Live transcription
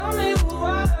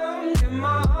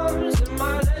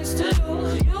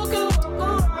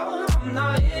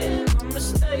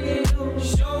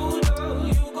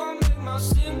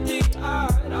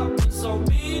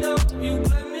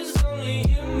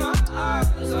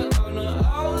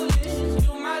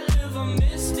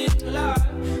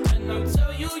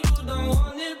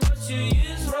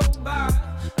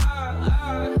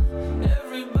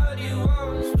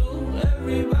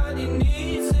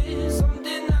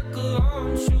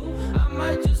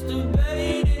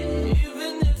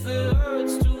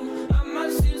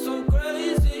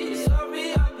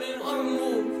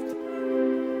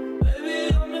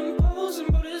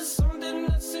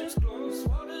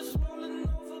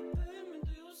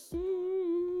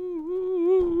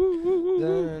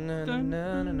Hey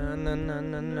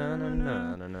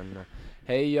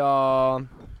y'all,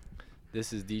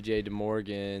 this is DJ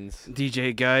DeMorgan's.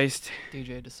 DJ Geist.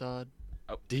 DJ Desaad.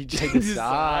 Oh, DJ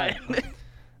Desaad.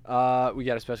 We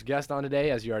got a special guest on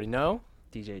today, as you already know,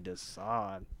 DJ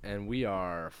Desaad. and we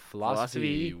are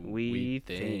Philosophy We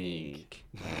Think.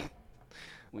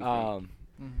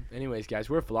 Anyways, guys,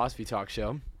 we're a philosophy talk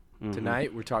show. Mhm.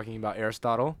 Tonight, we're talking about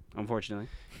Aristotle. Unfortunately.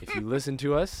 If you listen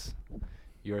to us,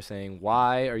 you're saying,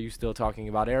 why are you still talking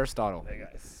about Aristotle? Hey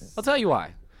guys. I'll tell you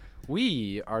why.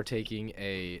 We are taking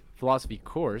a philosophy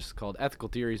course called Ethical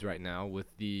Theories right now with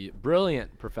the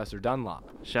brilliant Professor Dunlop.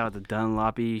 Shout out to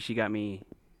Dunloppy. She got me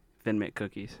Thin Mint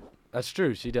cookies. That's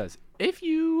true, she does. If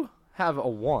you have a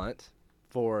want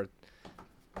for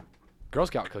Girl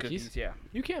Scout cookies, yeah.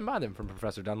 you can buy them from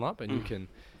Professor Dunlop, and you can,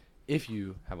 if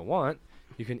you have a want,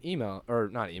 you can email, or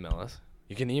not email us.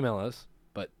 You can email us,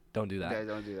 but don't do that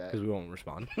Don't do that. because we won't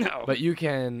respond. No. But you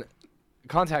can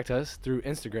contact us through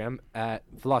Instagram at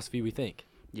Philosophy We Think.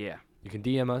 Yeah. You can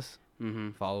DM us,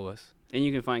 Mm-hmm. follow us. And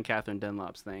you can find Catherine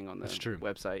Dunlop's thing on the That's true.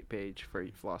 website page for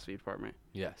your philosophy department.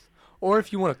 Yes. Or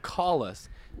if you want to call us,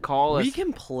 Call us we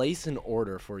can place an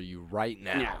order for you right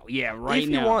now. now. Yeah, right if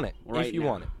now. you want it. Right if you now.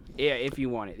 want it. Yeah, if you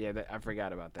want it. Yeah, I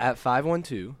forgot about that. At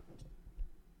 512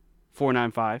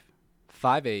 495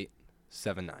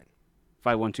 5879.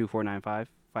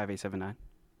 512-495-5879.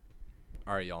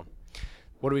 All right, y'all.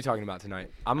 What are we talking about tonight?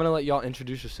 I'm going to let y'all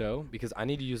introduce the show because I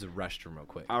need to use the restroom real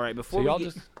quick. All right, So y'all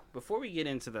just before we get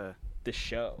into the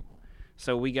show,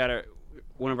 so we got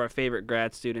one of our favorite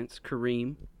grad students,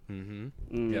 Kareem.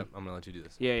 Mm-hmm. Yep, I'm going to let you do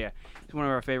this. Yeah. He's one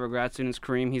of our favorite grad students,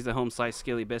 Kareem. He's the home slice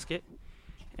Skilly Biscuit,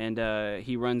 and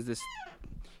he runs this.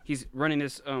 He's running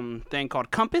this thing called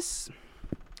Compass,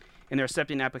 and they're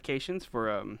accepting applications for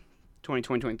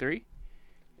 2023.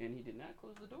 And he did not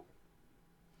close the door.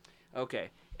 Okay.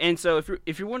 And so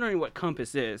if you're wondering what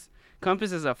Compass is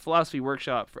a philosophy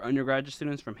workshop for undergraduate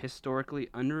students from historically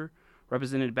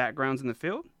underrepresented backgrounds in the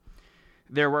field.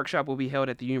 Their workshop will be held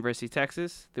at the University of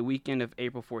Texas the weekend of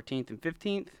April 14th and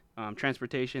 15th.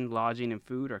 Transportation, lodging, and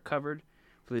food are covered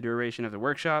for the duration of the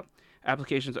workshop.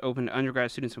 Applications are open to undergrad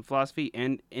students in philosophy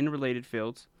and in related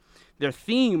fields. Their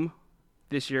theme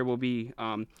this year will be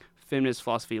feminist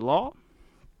philosophy law.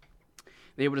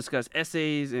 They will discuss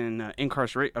essays and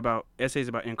about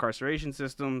incarceration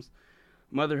systems,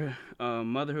 motherhood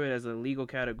as a legal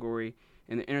category,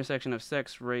 and the intersection of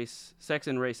sex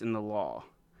and race in the law.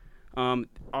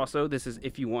 Also, this is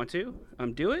if you want to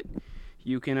do it,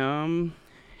 you can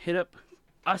hit up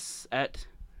us at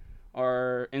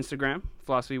our Instagram,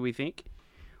 Philosophy We Think,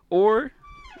 or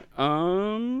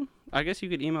I guess you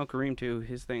could email Kareem too.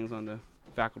 His thing's on the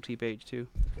faculty page too.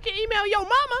 You can email your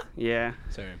mama. Yeah.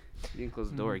 Sorry. You can close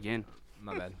the door again.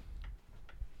 My bad.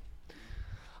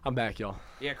 I'm back, y'all.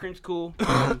 Yeah, Kareem's cool.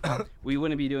 We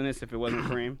wouldn't be doing this if it wasn't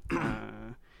Kareem.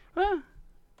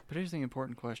 But here's the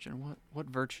important question: What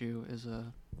virtue is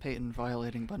Peyton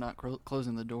violating by not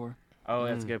closing the door? Oh,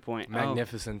 that's a good point.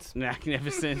 Magnificence.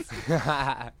 Magnificence.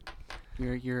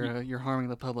 You're harming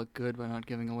the public good by not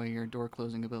giving away your door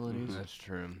closing abilities. That's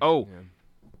true. Oh. Yeah.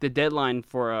 The deadline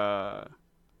for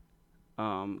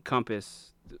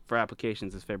Compass for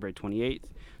applications is February 28th.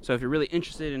 So if you're really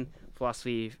interested in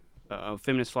philosophy,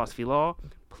 feminist philosophy law,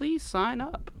 please sign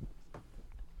up.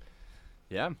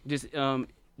 Yeah. Just Yeah,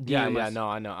 DM yeah, us. no,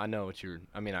 I know what you're.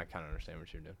 I mean, I kind of understand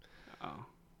what you're doing. Oh.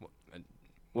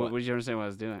 What? What did you understand what I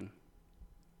was doing?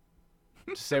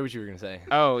 Just say what you were gonna say.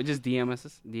 Oh, just DM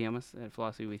us at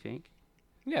Philosophy We Think.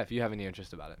 Yeah, if you have any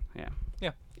interest about it.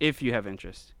 If you have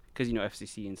interest. Because,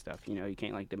 FCC and stuff, you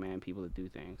can't, demand people to do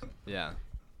things. Yeah.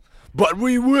 But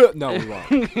we will. No, we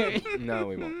won't. No,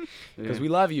 we won't. Because we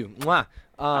love you. Mwah.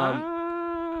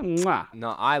 Mwah.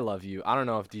 No, I love you. I don't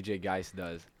know if DJ Geist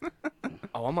does.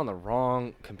 Oh, I'm on the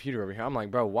wrong computer over here. I'm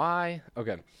like, bro, why?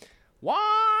 Okay.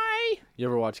 Why? You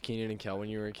ever watch Keenan and Kel when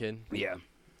you were a kid? Yeah.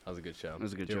 That was a good show. It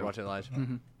was a good Did you show. ever watch it, Elijah?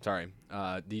 Mm-hmm. Sorry.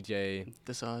 DJ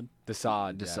Desaad.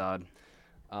 Desaad. Desaad.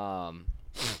 Yeah.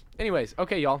 Anyways,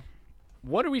 okay, y'all.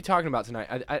 What are we talking about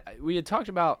tonight? We had talked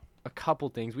about a couple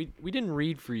things. We didn't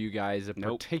read for you guys a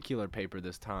Nope. particular paper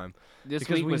this time. This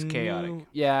because week we was chaotic. knew-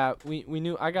 Yeah, we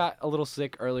knew. I got a little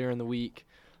sick earlier in the week.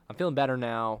 I'm feeling better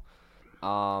now.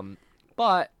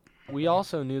 But we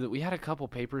also knew that we had a couple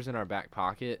papers in our back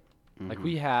pocket. Like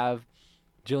we have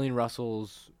Jillian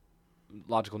Russell's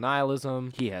Logical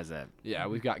Nihilism. He has that. Yeah,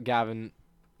 we've got Gavin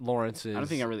Lawrence's I don't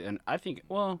think I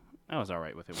was all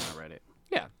right with it when I read it.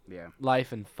 Yeah. Yeah.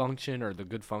 Life and Function, or The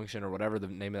Good Function, or whatever the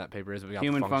name of that paper is. We got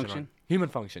Human the Function. Human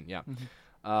Function, yeah.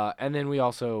 And then we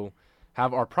also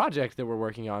have our project that we're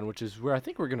working on, which is where I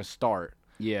think we're going to start.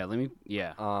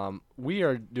 Yeah, We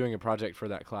are doing a project for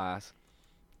that class,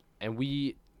 and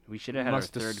we should have had our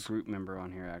must third group member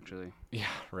on here, actually. yeah,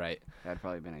 right. That'd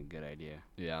probably been a good idea.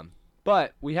 Yeah,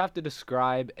 but we have to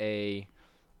describe a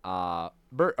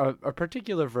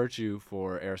particular virtue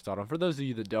for Aristotle. And for those of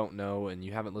you that don't know and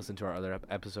you haven't listened to our other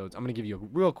episodes, I'm going to give you a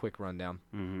real quick rundown.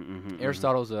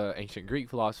 Aristotle's an ancient Greek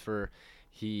philosopher.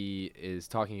 He is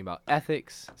talking about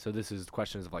ethics. So this is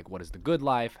questions of like, what is the good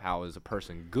life? How is a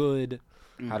person good?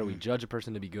 How do we judge a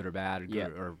person to be good or bad,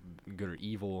 or good or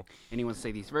evil? Anyone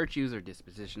say these virtues are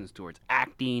dispositions towards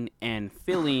acting and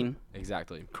feeling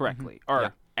Exactly. correctly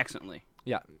or excellently.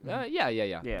 Yeah.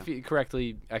 Yeah.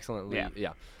 Correctly, excellently.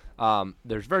 Yeah.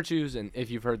 There's virtues, and if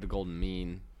you've heard the golden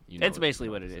mean, you know It's basically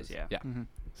what it this is, yeah. Yeah.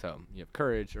 So you have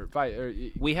courage or fight.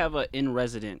 We have a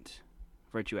in-resident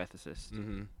virtue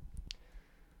ethicist.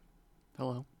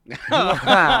 Hello.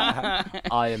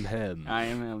 I am him. I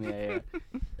am him, yeah.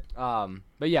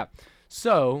 But yeah.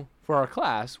 So for our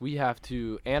class, we have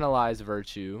to analyze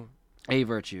virtue. A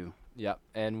virtue. Yep.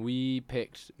 And we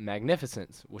picked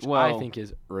magnificence, which I Well- think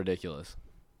is ridiculous.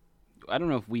 I don't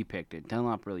know if we picked it.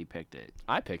 Dunlop really picked it.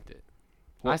 I picked it.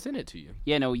 Well- I sent it to you.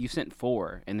 Yeah, no, you sent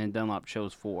 4, and then Dunlop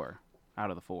chose 4 out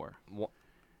of the 4.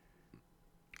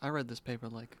 I read this paper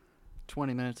like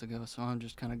 20 minutes ago, so I'm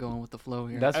just kind of going with the flow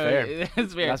here. That's fair.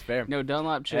 That's fair. That's fair. No,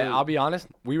 Dunlop chose. And I'll be honest.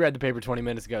 We read the paper 20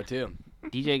 minutes ago too.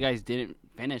 DJ guys didn't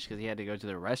finish because he had to go to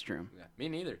the restroom. Yeah, me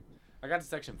neither. I got to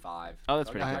section 5. Oh, that's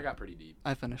pretty I good. got pretty deep.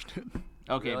 I finished it.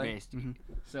 Okay, Really? based. Mhm.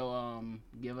 So,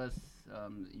 give us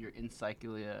your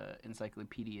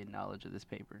encyclopedia knowledge of this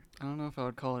paper. I don't know if I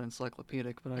would call it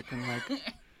encyclopedic, but I can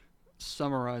like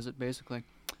summarize it basically.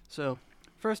 So,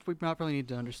 first we probably need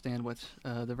to understand what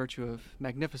the virtue of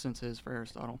magnificence is for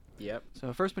Aristotle. Yep.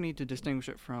 So first we need to distinguish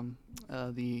it from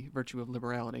the virtue of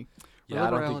liberality. Yeah, I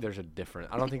don't think Liberality- there's a difference.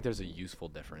 I don't think there's a useful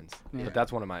difference. Yeah. But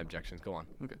that's one of my objections. Go on.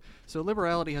 So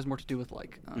liberality has more to do with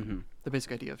like Mhm. the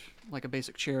basic idea of like a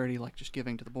basic charity, like just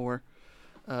giving to the poor.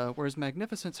 Whereas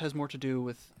magnificence has more to do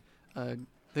with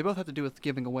they both have to do with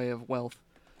giving away of wealth,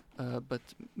 but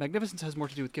magnificence has more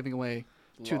to do with giving away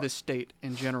to the state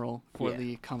in general for Yeah.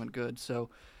 the common good. So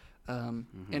in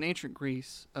ancient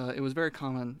Greece, it was very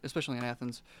common, especially in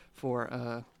Athens,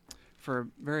 for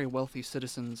very wealthy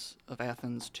citizens of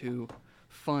Athens to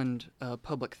fund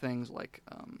public things like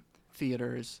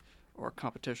theaters or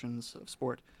competitions of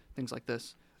sport, things like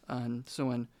this. And so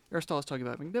when Aristotle is talking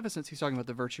about magnificence, he's talking about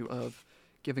the virtue of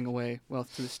giving away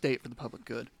wealth to the state for the public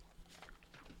good.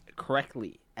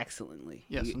 Correctly, excellently.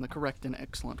 Yes, in the correct and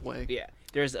excellent way. Yeah.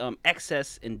 There's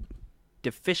excess and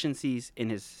deficiencies in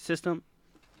his system.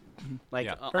 Like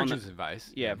yeah, on the- virtues and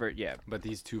vice. yeah, yeah. But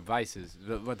these two vices,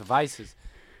 but the vices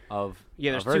of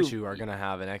Yeah, a there's virtue two- are going to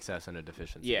have an excess and a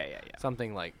deficiency. Yeah.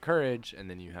 Something like courage, and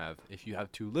then if you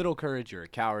have too little courage, you're a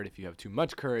coward. If you have too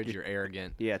much courage, you're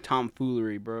arrogant. Yeah,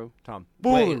 tomfoolery, bro.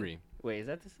 Tomfoolery. Wait, is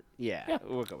that this? Yeah, Yeah.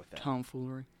 we'll go with that.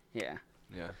 Tomfoolery. Yeah.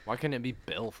 Yeah. Why couldn't it be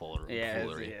Bill Foolery? Yeah.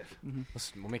 Foolery? Yeah.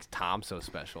 What makes Tom so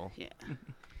special? Yeah. He's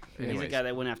the Anyways. guy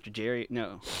that went after Jerry.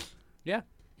 No. Yeah.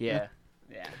 Yeah.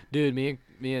 Dude, me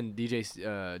and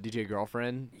DJ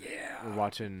girlfriend were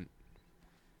watching.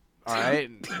 All right.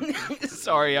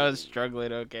 Sorry, I was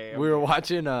struggling. Okay. We were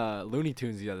watching Looney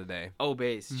Tunes the other day. Oh,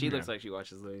 base. She looks like she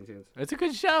watches Looney Tunes. It's a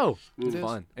good show. It was is.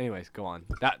 fun. Anyways, go on.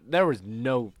 There was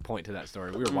no point to that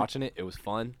story. We were watching it. It was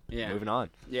fun. Yeah. Moving on.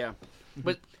 Yeah.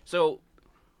 But so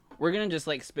we're gonna just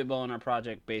like spitball on our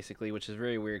project basically, which is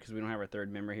very weird because we don't have our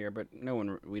third member here, but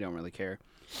we don't really care.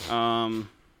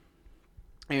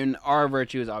 And our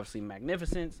virtue is obviously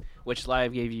magnificence, which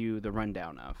Live gave you the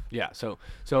rundown of. Yeah. So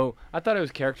I thought it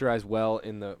was characterized well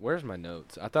in the. Where's my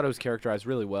notes? I thought it was characterized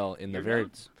really well in the Your very.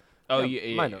 notes? Oh,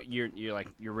 Yeah, my yeah, note. you're like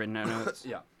your written out notes.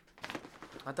 Yeah.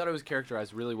 I thought it was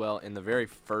characterized really well in the very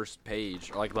first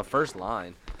page, or like the first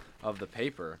line of the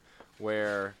paper,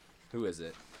 where who is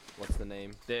it? What's the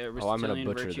name? The Oh, I'm gonna Aristotelian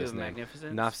butcher virtue this of name.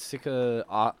 magnificence. Nafsika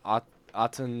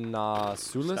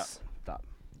Athanasoulis. Stop.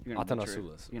 You're gonna butcher it.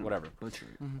 Athanasoulis. You're gonna Whatever. butcher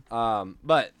it.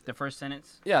 But The first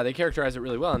sentence. yeah, they characterize it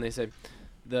really well, and they say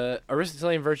the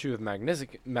Aristotelian virtue of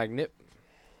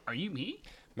Are you me?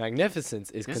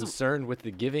 magnificence is This is- concerned with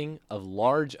the giving of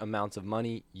large amounts of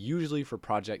money, usually for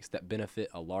projects that benefit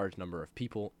a large number of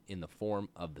people in the form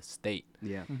of the state.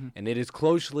 Yeah. And it is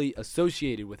closely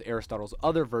associated with Aristotle's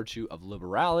other virtue of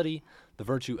liberality, the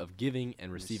virtue of giving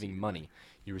and receiving money.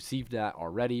 You received that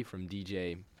already from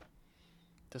DJ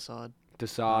Desaad.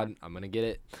 Desaad. I'm gonna get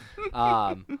it.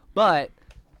 But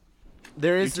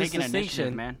there is You're this taking initiative,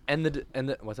 distinction, man. and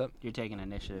the what's up? You're taking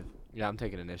initiative. Yeah, I'm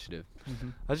taking initiative.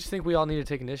 I just think we all need to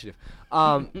take initiative.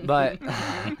 But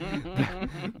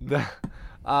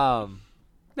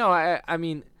No, I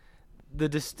mean, the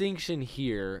distinction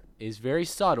here is very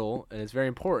subtle and it's very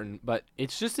important, but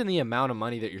it's just in the amount of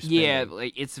money that you're spending. Yeah,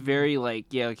 like it's very like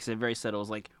I said, very subtle. It's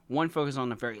like one focus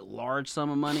on a very large sum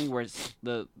of money, whereas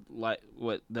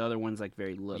what the other one's like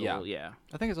very little. Yeah.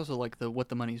 I think it's also like what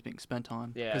the money is being spent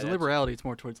on. Yeah, Because that's- liberality, it's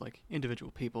more towards like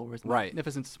individual people, whereas Right.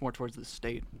 magnificence is more towards the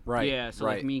state. Right. Yeah. So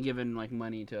right. like me giving like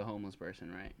money to a homeless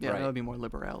person, right? Yeah, Right. that would be more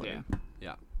liberality. Yeah.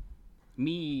 Yeah.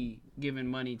 Me giving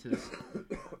money to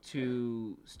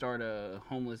to start a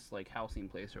homeless like housing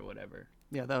place or whatever.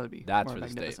 Yeah, that would be That's more for the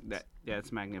state. magnificence.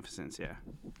 That's magnificence. Yeah.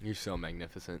 You're so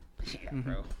magnificent. Yeah,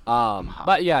 bro. hot.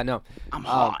 But yeah, no. I'm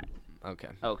hot. Okay.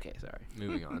 Okay, sorry.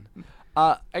 Moving on.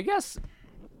 I guess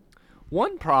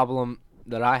one problem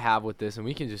that I have with this, and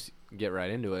we can just get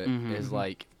right into it, is Mhm.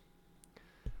 like,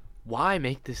 why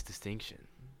make this distinction?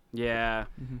 Yeah.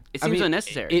 Mhm. It I seems mean,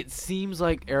 unnecessary. It seems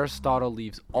like Aristotle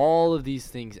leaves all of these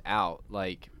things out.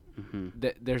 Like,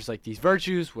 there's like these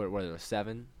virtues. What are there,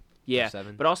 7? Yeah,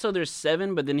 seven? but also there's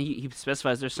 7, but then he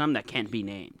specifies there's some that can't be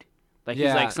named. Like he's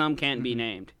Yeah. like some can't be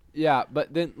named. Yeah,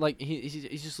 but then like he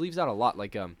just leaves out a lot.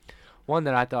 Like one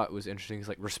that I thought was interesting is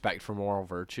like respect for moral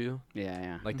virtue. Yeah,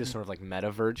 yeah. Like this sort of like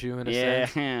meta virtue in a Yeah,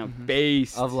 sense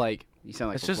base. of like. You sound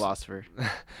like it's a just- philosopher.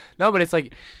 No, but it's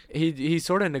like he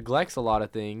sort of neglects a lot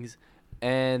of things,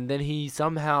 and then he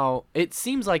somehow it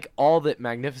seems like all that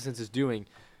magnificence is doing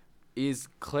is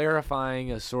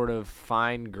clarifying a sort of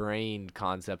fine-grained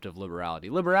concept of liberality.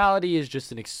 Liberality is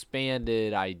just an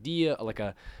expanded idea,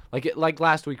 like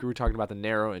last week we were talking about the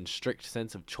narrow and strict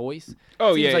sense of choice.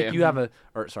 Oh, Seems yeah, like yeah. you have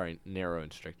narrow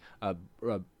and strict,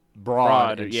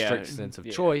 broad and yeah, strict sense of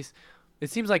yeah. choice. It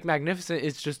seems like magnificent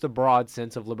is just a broad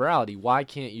sense of liberality. Why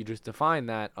can't you just define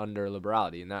that under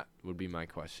liberality? And that would be my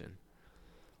question.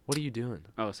 What are you doing?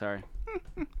 Oh, sorry.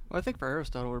 Well, I think for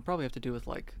Aristotle, it would probably have to do with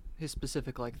like his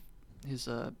specific like his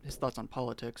thoughts on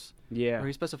politics, Yeah. where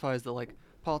he specifies that like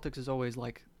politics is always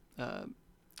like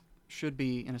should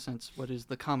be in a sense what is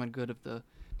the common good of the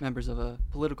members of a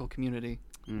political community.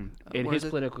 In what his is it?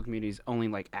 political communities, only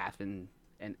like Athens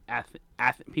and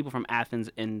people from Athens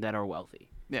and that are wealthy.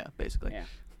 Yeah, basically.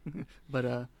 Yeah.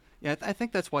 But yeah, I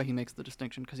think that's why he makes the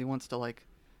distinction, because he wants to like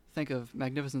think of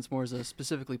magnificence more as a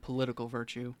specifically political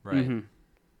virtue. Right. Mhm.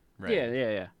 Right.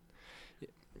 Yeah.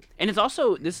 And it's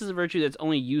also this is a virtue that's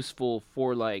only useful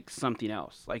for like something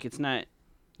else. Like it's not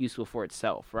useful for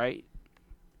itself, right?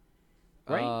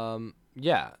 Right.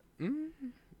 Yeah.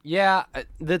 Yeah.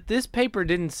 That this paper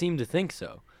didn't seem to think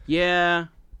so. Yeah.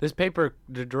 This paper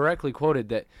directly quoted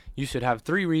that you should have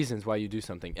 3 reasons why you do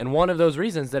something, and one of those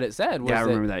reasons that it said was Yeah, I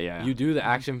remember that, yeah. you do the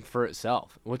action for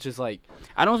itself, which is like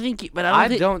I don't think, but I I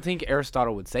don't. don't think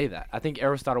Aristotle would say that. I think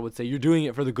Aristotle would say you're doing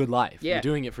it for the good life. Yeah. You're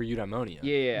doing it for eudaimonia.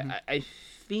 Yeah. I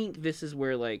think this is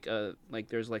where like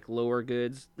there's like lower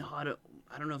goods. No, I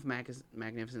don't know if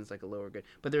magnificence is like a lower good,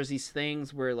 but there's these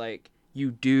things where like you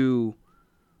do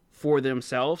for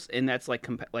themselves, and that's like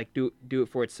do it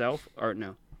for itself, or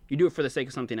no, you do it for the sake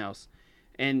of something else,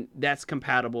 and that's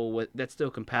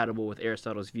still compatible with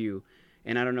Aristotle's view,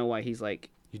 and I don't know why he's like,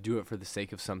 You do it for the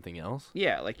sake of something else.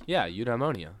 yeah, like Yeah,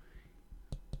 eudaimonia.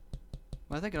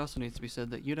 Well, I think it also needs to be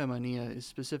said that eudaimonia is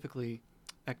specifically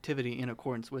activity in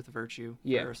accordance with virtue for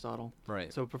Yeah. Aristotle.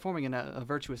 Right. So performing a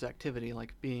virtuous activity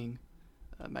like being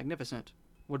magnificent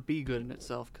would be good in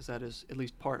itself, because that is at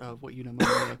least part of what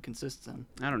eudaimonia consists in.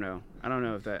 I don't know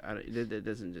if that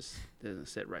doesn't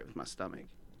sit right with my stomach.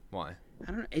 Why?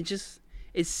 I don't know.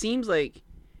 It seems like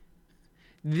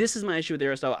this is my issue with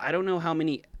Aristotle. I don't know how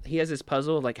many he has this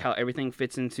puzzle of like how everything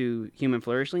fits into human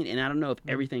flourishing, and I don't know if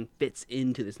everything fits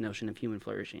into this notion of human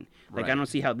flourishing. Like I Right. don't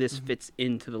see how this fits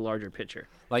into the larger picture.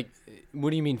 Like, what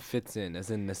do you mean fits in? As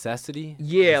in necessity?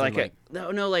 Yeah, As in,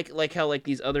 like how like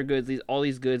these other goods, all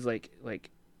these goods like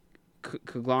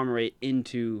conglomerate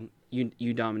into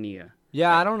eudaimonia.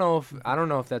 Yeah, I don't know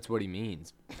if that's what he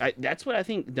means. That's what I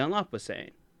think Dunlop was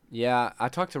saying. Yeah, I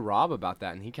talked to Rob about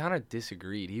that, and he kind of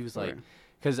disagreed. He was like, Right.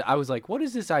 because I was like, what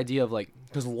is this idea of like?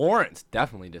 Because Lawrence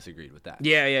definitely disagreed with that.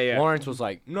 Yeah. Lawrence was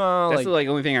like, no, That's like,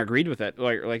 the only thing I agreed with that.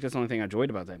 Like that's the only thing I enjoyed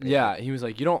about that. paper. yeah. He was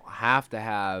like, you don't have to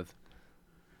have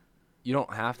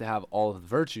all of the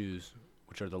virtues,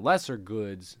 which are the lesser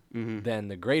goods, Mhm. than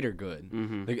the greater good.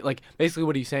 Mhm. Like basically,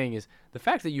 what he's saying is the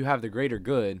fact that you have the greater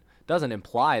good doesn't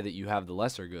imply that you have the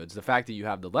lesser goods. The fact that you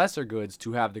have the lesser goods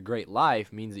to have the great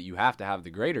life means that you have to have the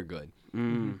greater good.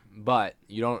 Mm. But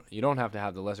you don't have to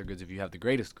have the lesser goods if you have the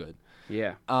greatest good.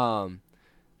 Yeah.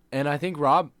 And I think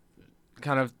Rob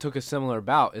kind of took a similar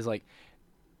bout, is like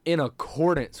in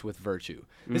accordance with virtue.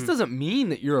 This doesn't mean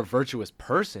that you're a virtuous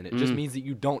person. It just means that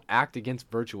you don't act against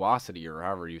virtuosity, or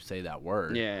however you say that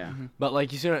word. Yeah. But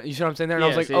like you see what I'm saying there, and I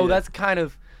Yeah, was like, see oh, that. that's kind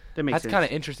of That makes That's sense. kind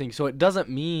of interesting. So it doesn't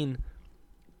mean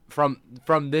from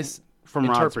this From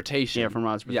interpretation. Rod's, from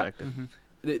Rod's Yeah. perspective.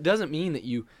 It doesn't mean that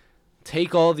you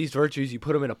take all these virtues, you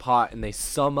put them in a pot, and they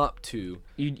sum up to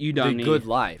You the don't need good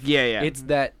life. Yeah, yeah. It's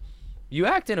that you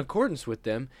act in accordance with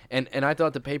them, and I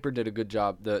thought the paper did a good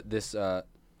job. This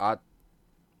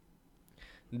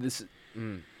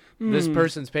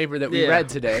person's paper that we Yeah. read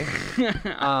today.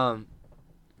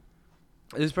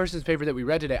 This person's paper that we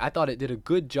read today, I thought it did a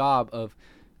good job of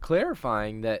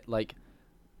clarifying that, like,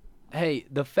 hey,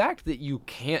 the fact that you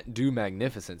can't do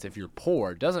magnificence if you're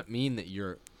poor doesn't mean that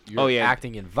you're Oh, yeah.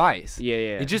 acting in vice. Yeah,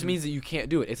 yeah. It just means that you can't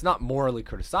do it. It's not morally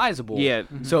criticizable. Yeah.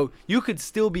 So you could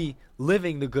still be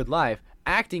living the good life,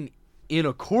 acting in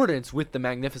accordance with the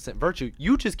magnificent virtue.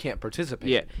 You just can't participate.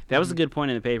 Yeah, that was a good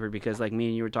point in the paper because, like, me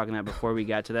and you were talking about before we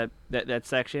got to that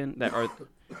section.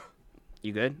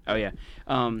 You good? Oh yeah.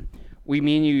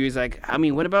 Me and you was like, I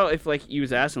mean, what about if, like, you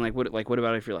was asking, what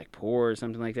about if you're, like, poor or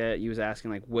something like that? You was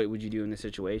asking, like, what would you do in this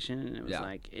situation? And it was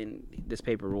like, and this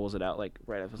paper rules it out, like,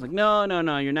 right off. I was like, no,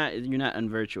 you're not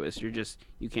unvirtuous.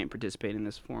 You can't participate in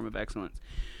this form of excellence.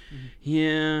 Mm-hmm.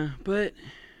 Yeah, but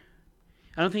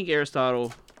I don't think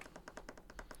Aristotle.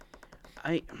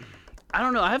 I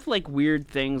don't know. I have, like, weird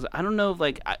things. I don't know if,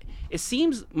 like, it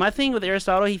seems my thing with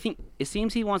Aristotle. It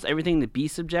seems he wants everything to be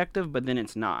subjective, but then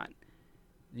it's not.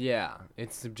 Yeah,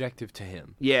 it's subjective to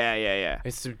him. Yeah.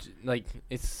 It's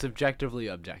it's subjectively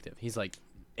objective. He's like,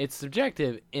 it's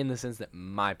subjective in the sense that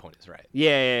my point is right.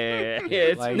 Yeah.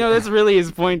 Like- No, that's really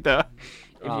his point, though.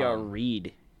 If y'all Um,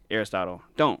 read Aristotle,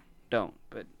 don't.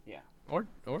 But yeah, Or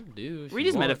do if read you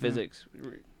his want. metaphysics.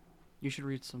 You should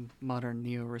read some modern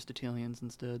neo-Aristotelians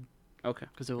instead, Okay,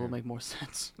 because it will make more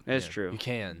sense. that's Yeah, true. You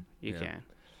can. You Yeah. can.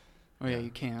 Oh yeah,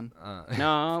 you can.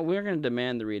 No, we're gonna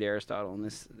demand to read Aristotle in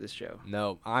this show.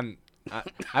 No,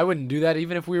 I wouldn't do that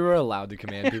even if we were allowed to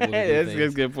command people to do That's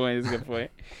things. a good point. That's a good point.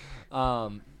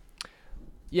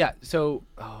 Yeah. So,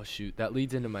 oh shoot, that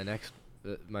leads into my next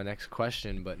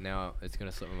question, but now it's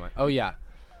gonna slip my mind. Oh yeah,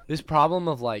 this problem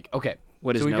of, like, okay,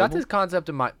 What is so we noble? got this concept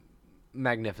of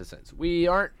magnificence. We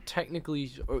aren't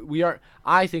technically. We are.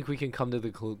 I think we can come to the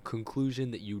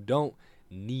conclusion that you don't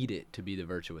need it to be the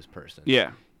virtuous person.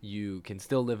 Yeah. You can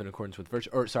still live in accordance with virtue.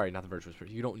 Or sorry, not the virtuous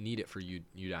person. You don't need it for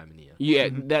eudaimonia. Yeah,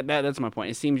 that's my point.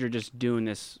 It seems you're just doing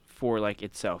this for, like,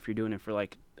 itself. You're doing it for,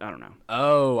 like, I don't know.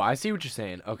 Oh, I see what you're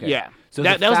saying. Okay. Yeah. So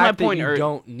that the was my fact point. that you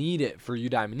don't need it for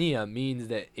eudaimonia means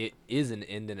that it is an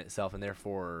end in itself and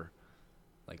therefore,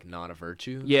 like, not a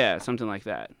virtue. Yeah, something like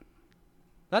that.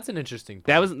 That's an interesting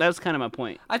point. That was kind of my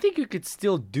point. I think you could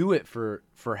still do it for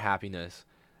happiness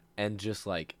and just,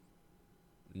 like,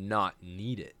 not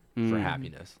need it for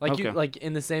happiness. Like, Okay. you, like,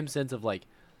 in the same sense of, like,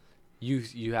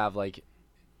 you have, like,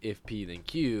 if P then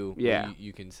Q, well, Yeah.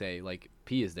 you can say, like,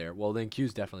 P is there. Well, then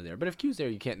Q's definitely there. But if Q's there,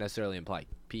 you can't necessarily imply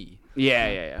P.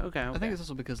 Yeah. Okay. I think it's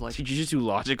also because, like, Did you just do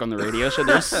logic on the radio show?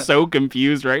 They're so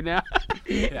confused right now.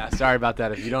 Yeah, sorry about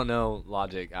that. If you don't know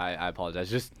logic, I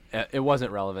apologize. Just it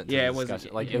wasn't relevant to Yeah, the it wasn't-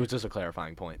 discussion. Like, it was just a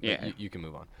clarifying point. But Yeah. you can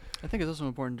move on. I think it's also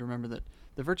important to remember that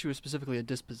the virtue is specifically a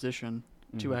disposition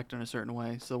to act in a certain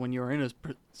way. So when you are in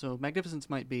so magnificence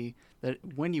might be that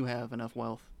when you have enough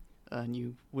wealth, and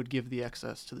you would give the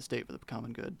excess to the state for the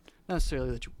common good. Not necessarily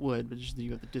that you would, but just that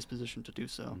you have the disposition to do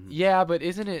so. Yeah, but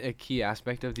isn't it a key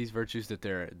aspect of these virtues that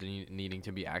they're needing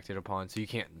to be acted upon? So you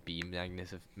can't be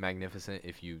magnificent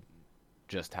if you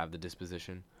just have the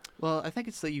disposition. Well, I think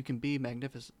it's that you can be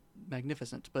magnificent,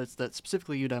 but it's that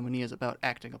specifically eudaimonia is about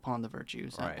acting upon the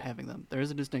virtues, not Right. having them. There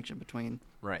is a distinction between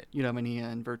Right. eudaimonia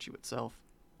and virtue itself.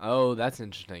 Oh, that's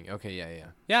interesting. Okay, yeah.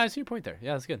 Yeah, I see your point there.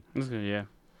 Yeah, that's good. That's good, yeah.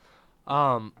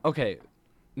 Okay.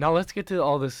 Now let's get to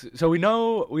all this. So we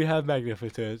know we have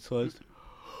magnificence.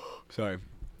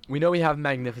 We know we have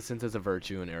magnificence as a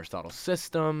virtue in Aristotle's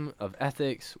system of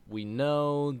ethics. We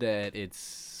know that it's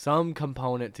some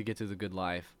component to get to the good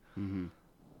life. Mm-hmm.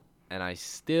 And I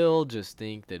still just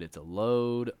think that it's a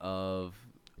load of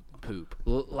poop.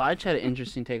 Lige had an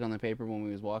interesting take on the paper when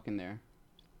we was walking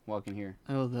here.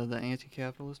 Oh, the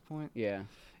anti-capitalist point? Yeah.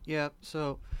 Yeah,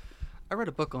 so I read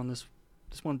a book on this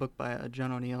one book by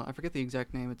John O'Neill. I forget the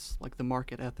exact name. It's like The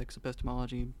Market, Ethics,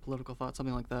 Epistemology, Political Thought,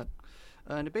 something like that.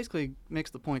 And it basically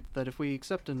makes the point that if we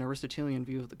accept an Aristotelian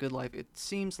view of the good life, it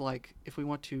seems like if we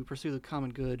want to pursue the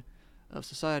common good of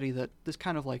society, that this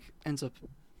kind of like ends up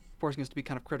forcing us to be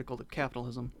kind of critical to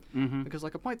capitalism. Mm-hmm. Because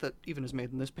like a point that even is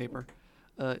made in this paper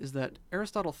is that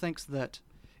Aristotle thinks that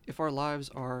if our lives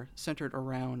are centered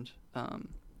around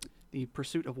the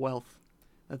pursuit of wealth,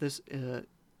 that this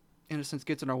in a sense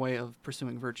gets in our way of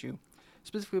pursuing virtue.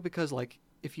 Specifically because like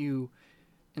if you,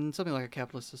 in something like a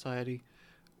capitalist society,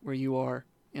 where you are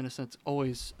in a sense,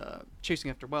 always chasing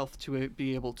after wealth to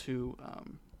be able to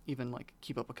even like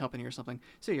keep up a company or something.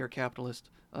 Say you're a capitalist,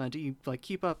 do you like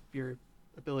keep up your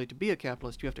ability to be a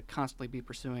capitalist? You have to constantly be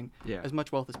pursuing Yeah. as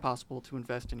much wealth as possible to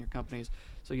invest in your companies,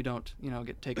 so you don't,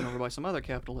 get taken over by some other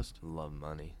capitalist. Love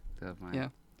money. Yeah.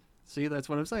 See, that's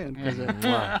what I'm saying.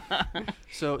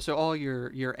 'Cause, so all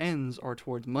your ends are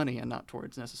towards money and not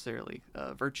towards necessarily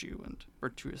virtue and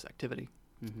virtuous activity.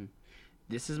 Mm-hmm.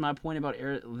 This is my point about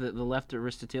the left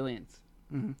Aristotelians.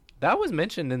 Mm-hmm. That was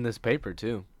mentioned in this paper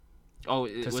too. Oh,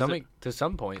 To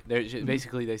some point,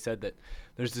 basically they said that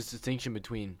there's this distinction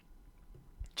between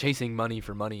chasing money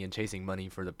for money and chasing money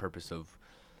for the purpose of,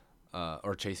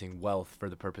 or chasing wealth for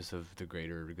the purpose of the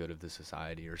greater good of the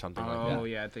society or something like that. Oh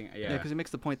yeah, I think Yeah, because it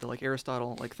makes the point that like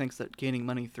Aristotle like thinks that gaining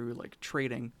money through like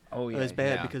trading Oh, is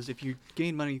bad yeah. because if you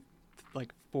gain money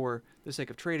like for the sake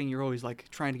of trading, you're always like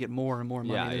trying to get more and more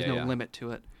money. Yeah, There's yeah, no yeah. limit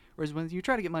to it. Whereas when you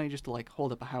try to get money just to like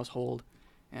hold up a household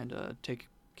and take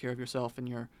care of yourself and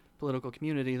your political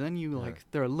community, then you Yeah. like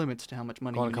there are limits to how much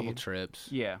money Go on you a couple need. trips.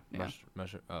 Yeah. Yeah.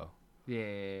 Oh.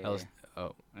 Yeah. Ellis-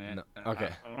 oh. Yeah. No. Okay.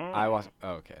 I was.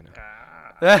 Oh, okay.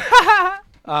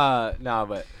 No.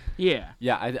 But Yeah.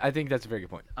 yeah, I think that's a very good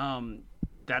point.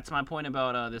 That's my point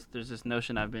about this. There's this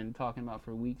notion I've been talking about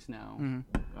for weeks now,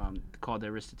 called the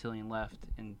Aristotelian left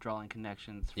and drawing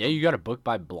connections. Yeah, you got a book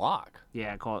by Block.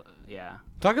 Yeah.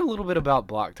 Talk a little bit about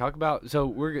Block. We'll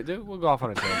go off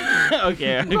on a tangent.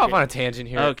 Okay. We'll go off on a tangent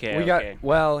here. Okay, okay.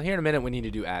 Well, here in a minute we need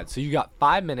to do ads. So you got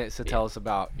 5 minutes to tell us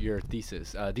about your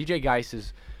thesis. DJ Geis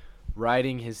is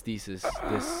writing his thesis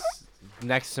this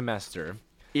next semester,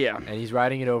 Yeah. and he's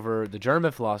writing it over the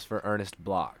German philosopher Ernst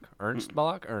Bloch. Ernst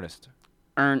Bloch? Ernst.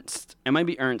 It might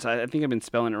be Ernst. I think I've been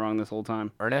spelling it wrong this whole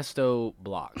time. Ernesto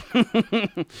Bloch.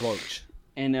 Bloch.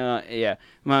 And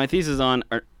my thesis is on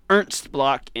Ernst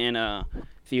Bloch and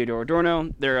Theodor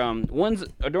Adorno.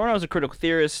 Adorno's a critical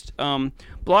theorist.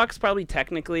 Bloch's probably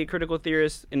technically a critical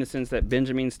theorist in the sense that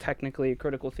Benjamin's technically a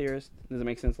critical theorist. Does it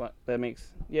make sense?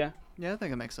 Yeah. Yeah, I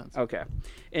think it makes sense. Okay.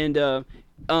 And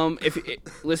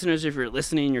listeners, if you're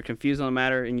listening and you're confused on the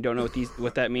matter and you don't know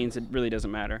what that means, it really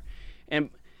doesn't matter. And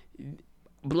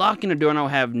Bloch and Adorno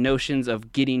have notions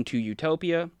of getting to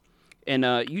utopia, and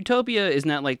utopia is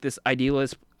not like this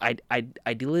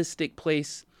idealistic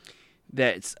place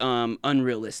that's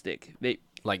unrealistic.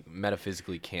 Like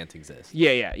metaphysically can't exist.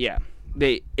 Yeah.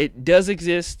 It does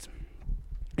exist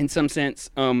in some sense,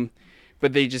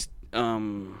 but they just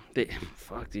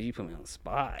fuck, dude, you put me on the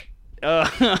spot.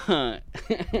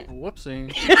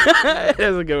 Whoopsie. That's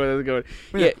a good one.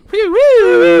 Yeah.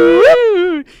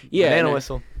 Yeah. Banana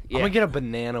whistle. Yeah. I'm gonna get a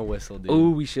banana whistle, dude. Oh,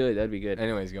 we should. That'd be good.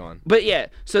 Anyways, go on. But yeah,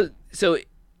 so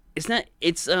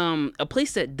it's a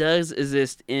place that does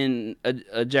exist in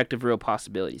objective real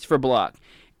possibilities for Bloch.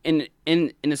 In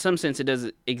some sense it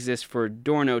does exist for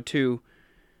Adorno too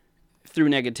through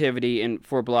negativity, and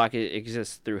for Bloch it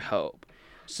exists through hope.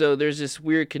 So there's this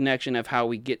weird connection of how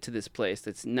we get to this place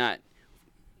that's not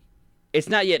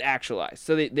yet actualized.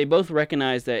 So they both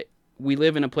recognize that we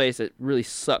live in a place that really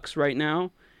sucks right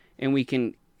now, and we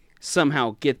can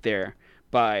somehow get there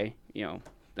by,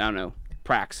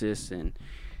 praxis and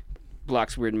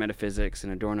Bloch's weird metaphysics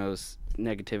and Adorno's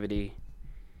negativity.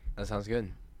 That sounds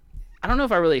good. I don't know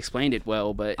if I really explained it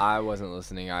well, but I wasn't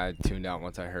listening. I tuned out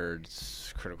once I heard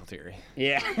critical theory.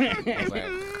 yeah. I was like,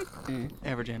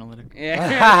 Average analytic.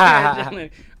 Yeah.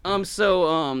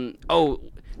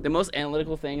 The most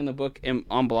analytical thing in the book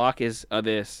on Bloch is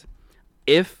this: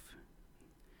 if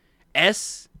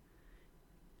S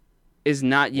is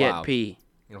not yet Wow. P.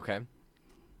 okay.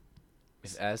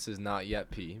 If S is not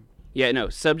yet P, Yeah, no.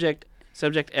 Subject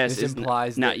S This is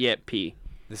implies not that- yet P.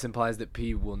 this implies that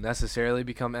P will necessarily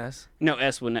become S. No,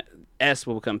 S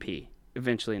will become P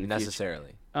eventually in the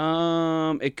Necessarily.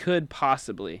 future. It could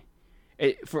possibly.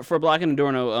 For Bloch and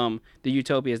Adorno, the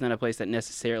utopia is not a place that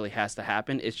necessarily has to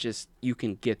happen. It's just you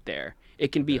can get there.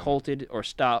 It can be halted or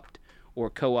stopped or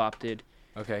co-opted.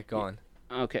 Okay, go on.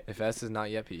 Okay. If S is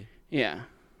not yet P. Yeah.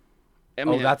 I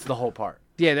mean, That's the whole part.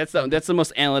 yeah. That's the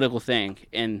most analytical thing.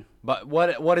 And But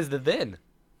what is the then?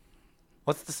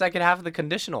 What's the second half of the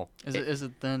conditional? Is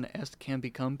it then S can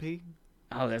become P?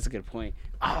 oh, that's a good point.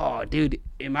 Oh, dude,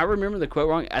 am I remembering the quote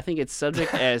wrong? I think it's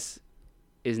subject S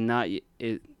is not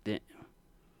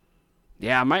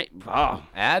yeah, I might. Oh,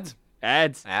 Ads?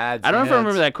 ads. Ads. I don't know if I ads.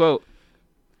 remember that quote.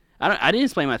 I didn't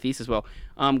explain my thesis well.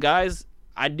 Guys,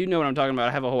 I do know what I'm talking about.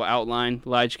 I have a whole outline.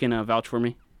 Lige can vouch for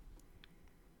me.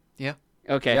 Yeah.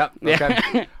 Okay. Yep. Yeah.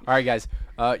 Okay. All right, guys.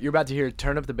 You're about to hear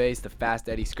 "Turn Up the Bass," the Fast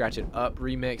Eddie Scratch It Up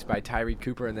remix by Tyree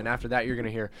Cooper, and then after that, you're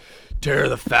gonna hear "Tear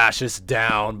the Fascists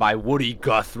Down" by Woody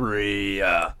Guthrie.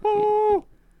 Woo!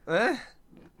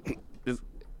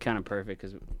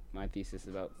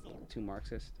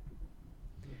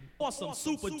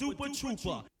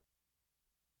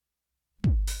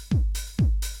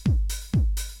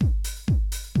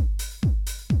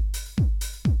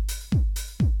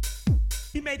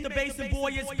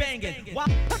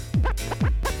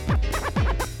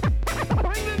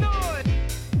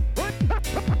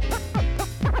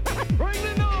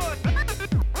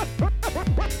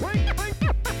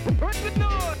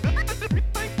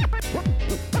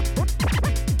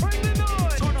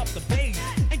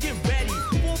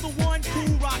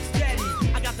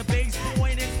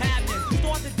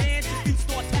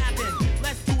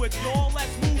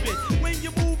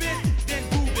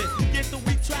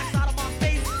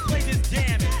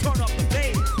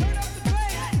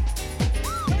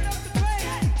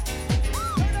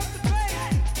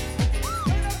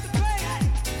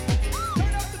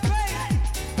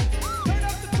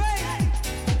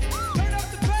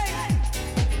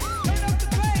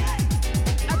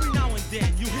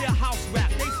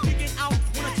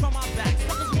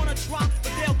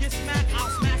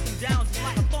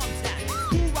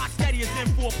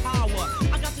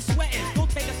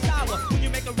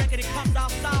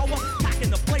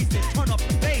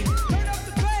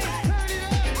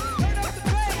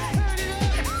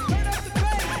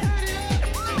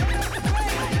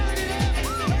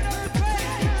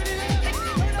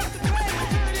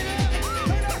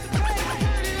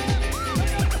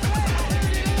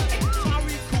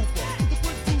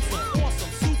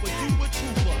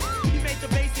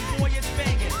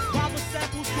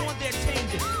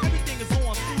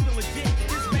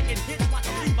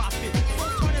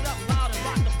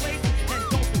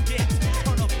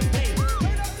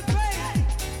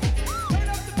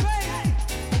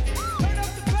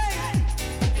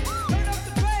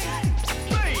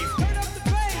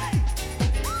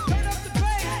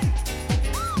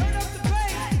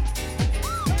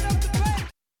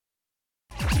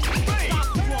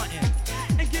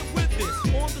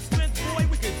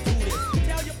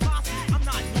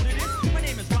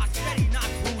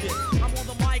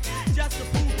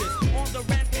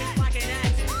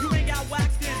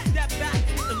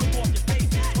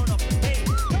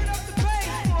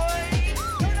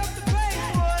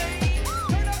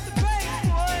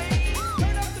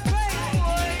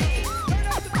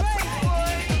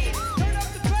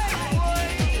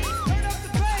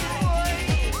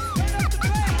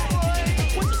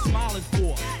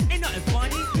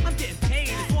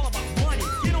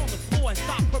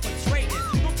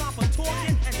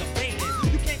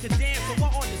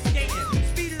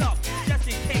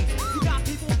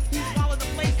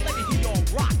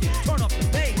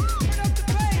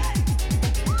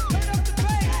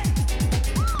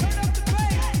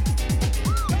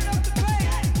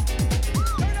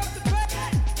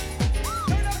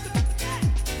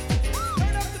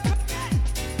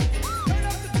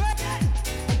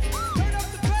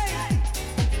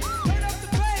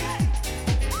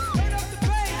 Turn up the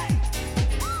bass.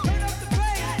 Turn up the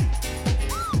bass.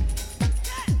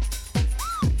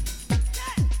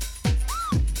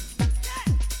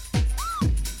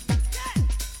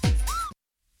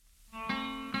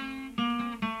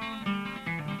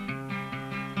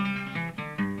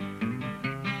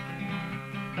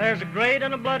 There's a great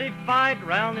and a bloody fight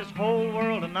round this whole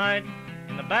world tonight.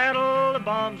 In the battle of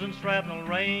bombs and shrapnel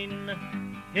rain,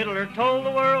 Hitler told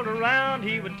the world around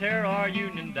he would tear our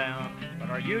Union down. But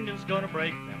our Union's gonna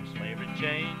break them slavery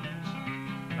chains.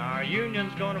 And our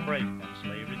Union's gonna break them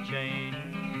slavery chains.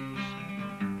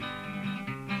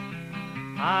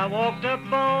 I walked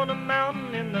up on a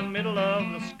mountain in the middle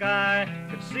of the sky,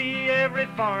 could see every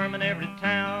farm and every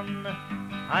town.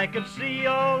 I could see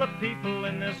all the people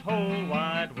in this whole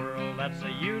wide world. That's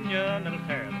the Union that'll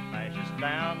tear the fascists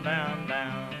down, down,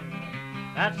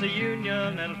 down. That's the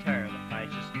Union that'll tear the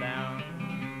fascists down.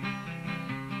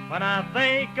 When I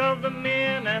think of the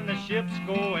men and the ships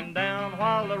going down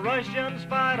while the Russians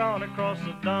fight on across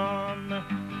the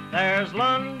Don, there's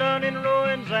London in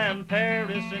ruins and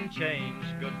Paris in chains.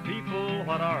 Good people,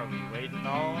 what are we waiting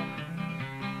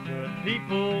on? Good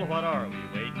people, what are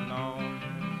we waiting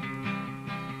on?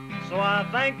 So I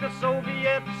thank the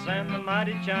Soviets and the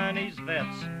mighty Chinese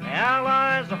vets, the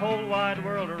Allies, the whole wide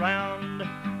world around.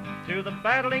 To the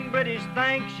battling British,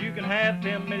 thanks, you can have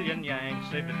 10 million Yanks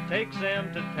if it takes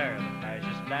them to tear the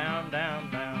fascists down, down,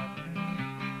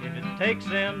 down. If it takes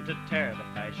them to tear the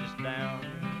fascists down.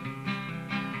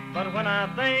 But when I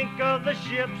think of the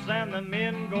ships and the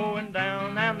men going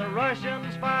down and the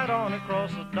Russians fight on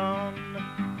across the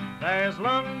Don, there's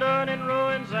London in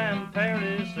ruins and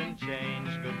Paris in chains.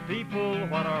 Good people,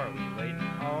 what are we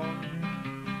waiting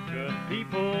on? Good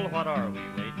people, what are we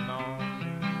waiting on?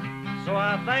 So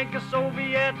I thank the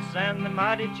Soviets and the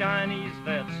mighty Chinese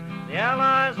vets, the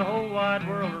Allies, the whole wide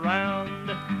world around.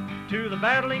 To the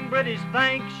battling British,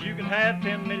 thanks, you can have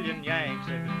 10 million Yanks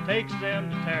if it takes them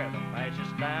to tear the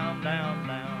fascists down, down,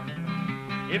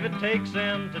 down. If it takes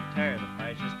them to tear the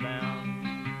fascists down.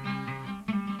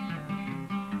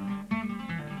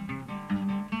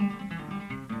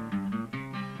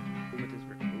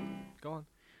 Go on.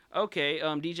 Okay,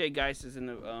 DJ Geist is in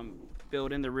the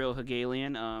building, the real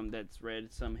Hegelian. That's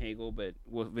read some Hegel, but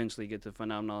will eventually get to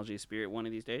phenomenology of spirit one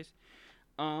of these days.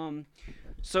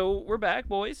 So we're back,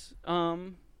 boys.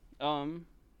 And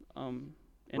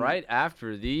Right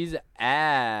after these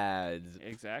ads.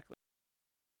 Exactly.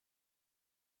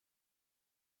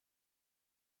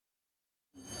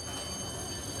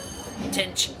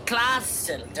 Attention class,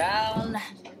 settle down.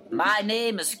 My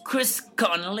name is Chris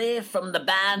Connolly from the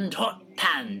band Hot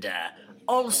Panda,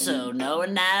 also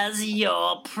known as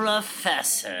your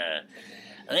professor.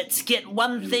 Let's get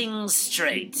one thing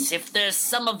straight. If there's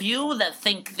some of you that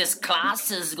think this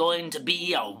class is going to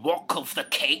be a walk of the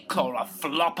cake or a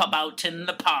flop about in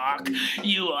the park,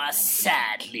 you are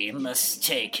sadly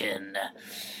mistaken.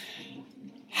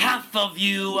 Half of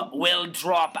you will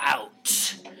drop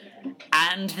out.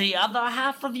 And the other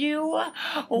half of you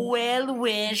will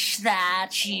wish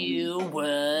that you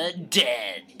were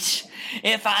dead.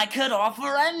 If I could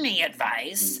offer any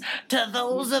advice to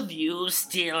those of you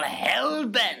still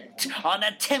hell-bent on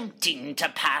attempting to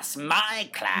pass my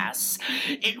class,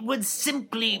 it would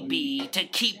simply be to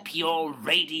keep your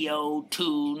radio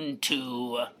tuned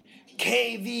to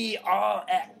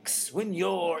KVRX when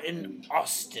you're in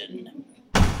Austin.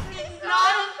 It's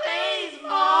not a phase,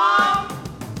 Mom!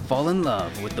 Fall in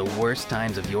love with the worst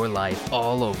times of your life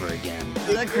all over again.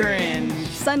 The Cringe.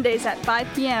 Sundays at 5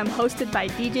 p.m. hosted by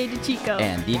DJ DeChico.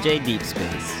 And DJ Deep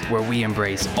Space. Where we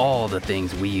embrace all the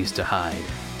things we used to hide.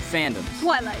 Fandoms.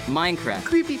 Twilight. Minecraft.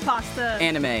 Creepypasta.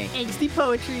 Anime. Angsty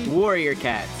poetry. Warrior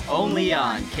Cats. Only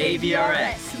on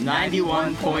KVRX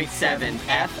 91.7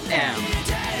 FM.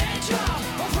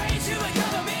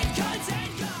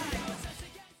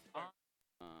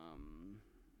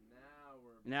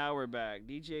 Now we're back.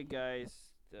 DJ Geist,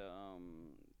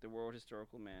 the world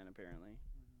historical man, apparently.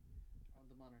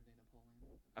 The modern day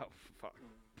Napoleon. Oh, fuck.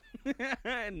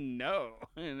 No.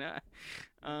 Not,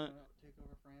 Take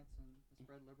over France and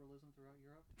spread liberalism throughout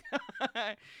Europe.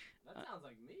 That sounds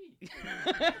like me.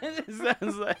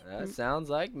 Sounds like That sounds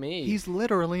like me. He's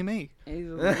literally me.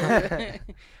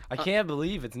 I can't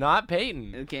believe it's not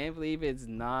Peyton. I can't believe it's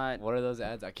not. What are those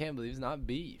ads? I can't believe it's not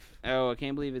beef. Oh, I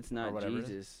can't believe it's not whatever it is.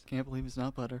 Jesus. Can't believe it's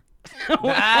not butter.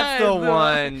 That's the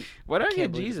one. Where do I Can't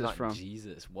get believe it's Jesus not from?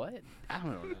 Jesus. What? I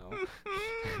don't know.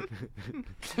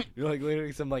 You're like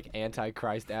literally some like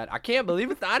antichrist ad. I can't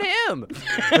believe it's not him.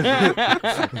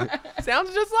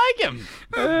 Sounds just like him.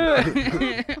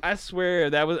 I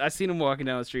swear I seen him walking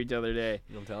down the street the other day.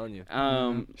 I'm telling you.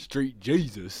 Street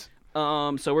Jesus.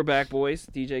 So we're back, boys.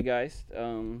 DJ Geist.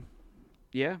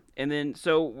 Yeah, and then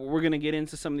so we're gonna get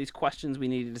into some of these questions we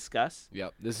need to discuss.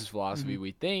 Yep. This is Philosophy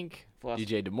We Think. Philosophy.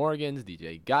 DJ DeMorgans,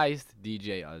 DJ Geist,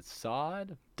 DJ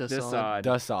Assad.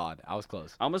 Dasad. I was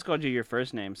close. I almost called you your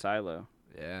first name, Silo.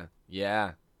 Yeah.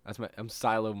 Yeah. I'm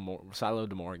Silo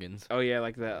DeMorgans. Oh yeah,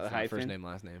 like the That's not hyphen. first name,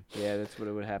 last name. Yeah, that's what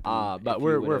it would happen. But if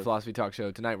we're you a would've- philosophy talk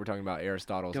show. Tonight we're talking about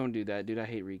Aristotle. Don't do that, dude. I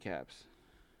hate recaps.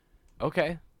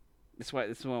 Okay. That's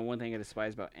one thing I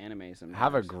despise about anime. Sometimes.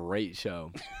 Have a great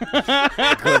show.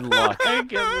 Good luck.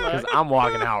 Because I'm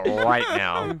walking out right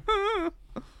now.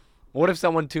 What if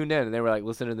someone tuned in and they were like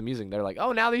listening to the music? They're like,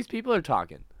 oh, now these people are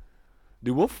talking.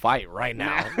 Dude, we'll fight right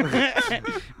now.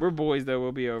 We're boys, though.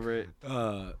 We'll be over it.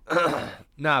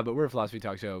 Nah, but we're a philosophy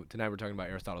talk show. Tonight we're talking about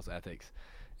Aristotle's ethics.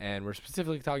 And we're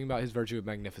specifically talking about his virtue of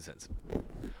magnificence.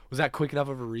 Was that quick enough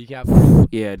of a recap for you?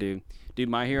 Yeah, dude. Dude,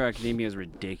 My Hero Academia is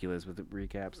ridiculous with the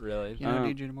recaps. Really? You know,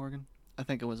 DJ Morgan? I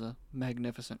think it was a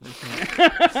magnificent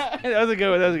recap. That was a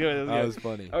good one. That was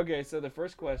funny. Okay, so the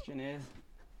first question is...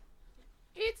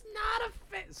 It's not a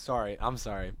phase. Sorry, I'm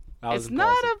sorry. That was It's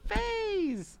not impulsive. a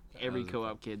phase! Every was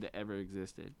co-op kid that ever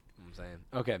existed. I'm saying.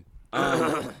 Okay.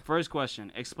 First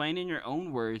question. Explain in your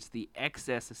own words the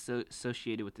excess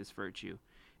associated with this virtue,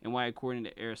 and why, according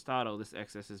to Aristotle, this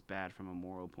excess is bad from a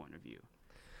moral point of view.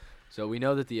 So we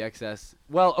know that the excess.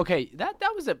 Well, okay, that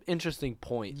was an interesting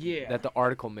point. Yeah. That the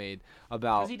article made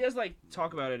about. Because he does,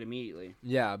 talk about it immediately.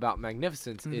 Yeah, about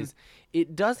magnificence is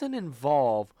it doesn't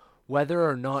involve whether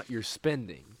or not you're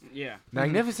spending. Yeah.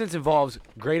 Magnificence involves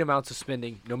great amounts of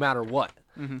spending no matter what.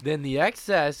 Then the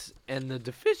excess and the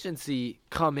deficiency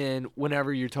come in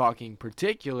whenever you're talking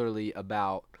particularly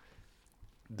about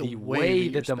the way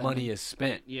that that the you're money spending. is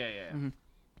spent. Yeah, yeah.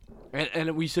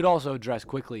 And we should also address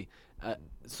quickly,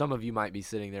 some of you might be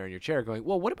sitting there in your chair going,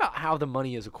 well, what about how the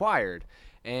money is acquired?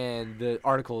 And the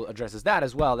article addresses that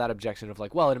as well, that objection of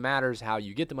like, well, it matters how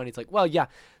you get the money. It's like, well, yeah,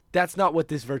 that's not what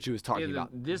this virtue is talking about.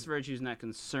 This virtue is not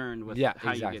concerned with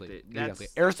exactly, how you get it. Exactly.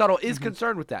 Aristotle is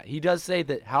concerned with that. He does say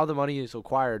that how the money is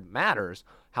acquired matters.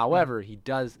 However, he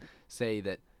does say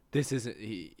that this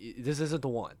isn't the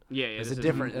one. Yeah, it's a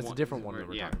different one that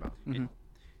we're talking about.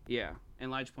 Yeah,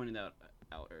 and Lige pointed that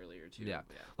out earlier too. Yeah.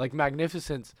 Like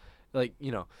magnificence, like,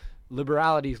 you know,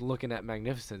 liberality's looking at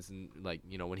magnificence, and like,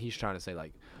 you know, when he's trying to say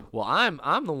like, well,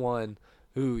 I'm the one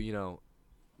who, you know,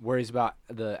 worries about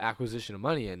the acquisition of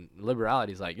money, and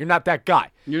liberality's like, you're not that guy.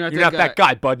 You're not that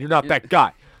guy, bud. You're not that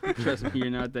guy. Trust me, you're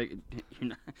not.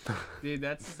 Dude,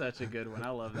 that's such a good one. I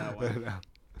love that one.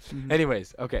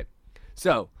 Anyways, okay.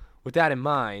 So with that in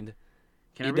mind,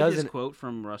 can I read this quote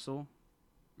from Russell?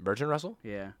 Bertrand Russell?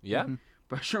 Yeah. Yeah.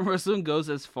 Bertrand Russell goes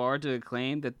as far to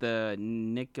claim that the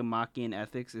Nicomachean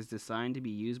ethics is designed to be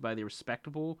used by the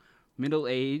respectable,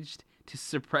 middle-aged to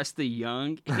suppress the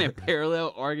young in a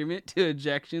parallel argument to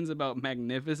objections about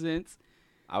magnificence.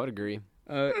 I would agree.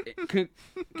 It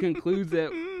concludes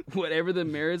that whatever the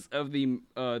merits of the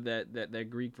that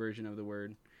Greek version of the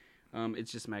word,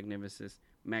 it's just magnificent.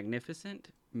 Magnificent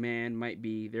man might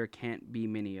be. There can't be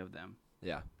many of them.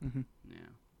 Yeah. Yeah.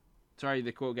 Sorry,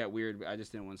 the quote got weird. But I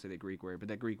just didn't want to say the Greek word, but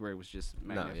that Greek word was just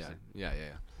magnificent. No,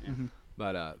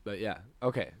 yeah. But yeah.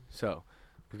 Okay. So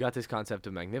we've got this concept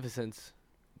of magnificence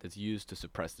that's used to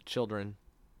suppress the children.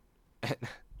 Bro,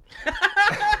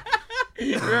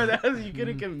 you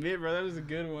couldn't commit, bro. That was a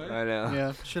good one. I know.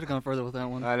 Yeah, should have gone further with that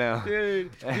one. I know. Dude,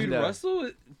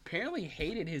 Russell apparently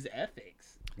hated his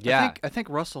ethics. Yeah. I think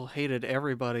Russell hated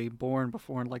everybody born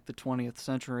before like the 20th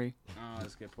century. Oh,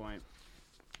 that's a good point.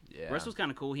 Yeah. Russell's kind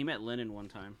of cool. He met Lenin one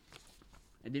time.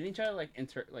 And didn't he try to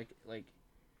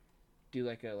do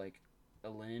a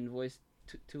Lenin voice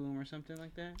to him or something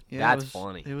like that? Yeah, That's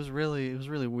funny. It was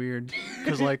really weird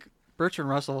because like Bertrand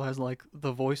Russell has like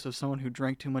the voice of someone who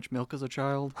drank too much milk as a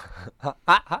child.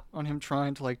 On him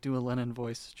trying to like do a Lenin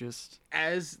voice, just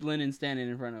as Lenin standing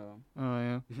in front of him. Oh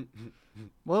yeah.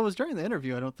 Well, it was during the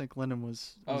interview. I don't think Lenin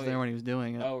was there when he was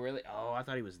doing it. Oh really? Oh, I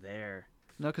thought he was there.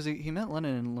 No, because he met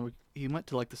Lenin and he went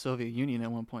to like the Soviet Union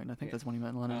at one point, and I think that's when he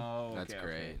met Lenin. Oh, okay, that's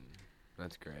great. Okay.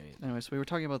 That's great. Anyway, so we were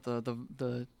talking about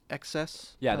the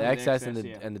excess. Yeah, the excess and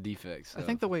the defects. So. I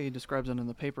think the way he describes it in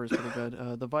the paper is pretty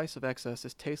good. The vice of excess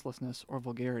is tastelessness or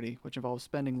vulgarity, which involves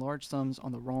spending large sums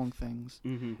on the wrong things.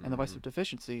 And the vice of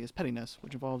deficiency is pettiness,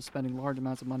 which involves spending large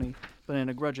amounts of money, but in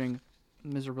a grudging,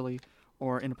 miserably,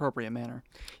 or inappropriate manner.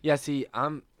 Yeah, see,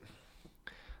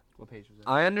 What page was that?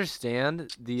 I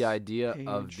understand the idea Page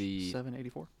of the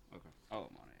 784. Okay. Oh, I'm on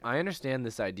it. I understand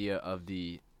this idea of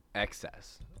the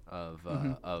excess of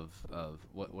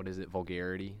what is it,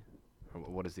 vulgarity, or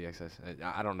what is the excess?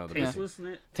 I don't know the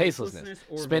tastelessness.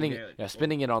 Or spending vulgarity.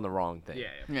 spending it on the wrong thing.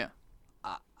 Yeah.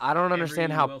 I don't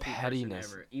understand how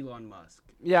pettiness. Elon Musk.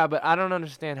 Yeah, but I don't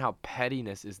understand how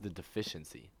pettiness is the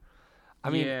deficiency. I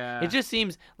mean, it just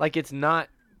seems like it's not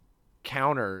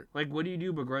counter. Like, what do you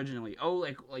do begrudgingly? Oh,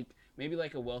 like maybe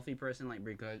like a wealthy person like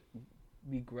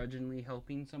begrudgingly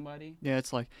helping somebody. Yeah,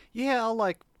 it's like, yeah, I'll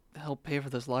like help pay for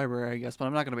this library, I guess, but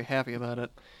I'm not gonna be happy about it.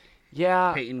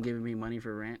 Yeah. Peyton giving me money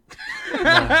for rent.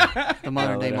 The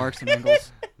modern day Marx and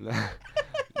Engels.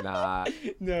 Nah.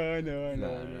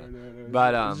 No.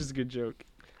 But it's just a good joke.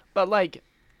 But like,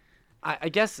 I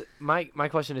guess my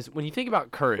question is, when you think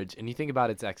about courage and you think about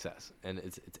its excess and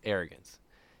its arrogance,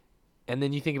 and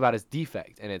then you think about its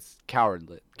defect and its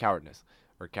cowardness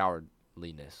or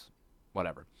cowardliness,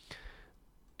 whatever.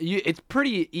 It's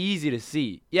pretty easy to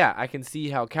see. Yeah, I can see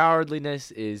how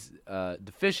cowardliness is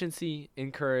deficiency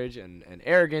in courage, and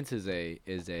arrogance is a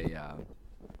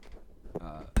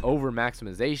over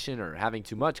maximization or having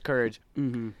too much courage.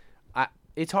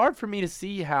 It's hard for me to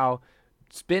see how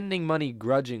spending money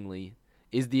grudgingly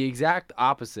is the exact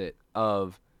opposite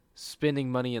of spending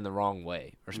money in the wrong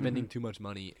way or spending too much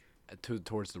money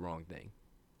towards the wrong thing.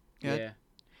 Yeah.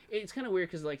 It's kind of weird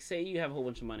because, like, say you have a whole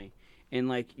bunch of money and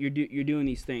like you're doing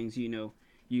these things, you know,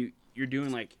 you're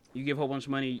doing like you give a whole bunch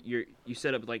of money, you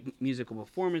set up like musical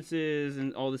performances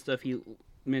and all the stuff he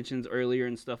mentions earlier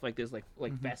and stuff like this, like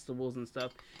festivals and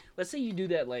stuff. Let's say you do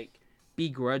that like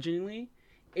begrudgingly,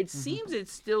 it seems it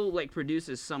still like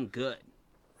produces some good,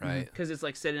 right? Because it's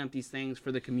like setting up these things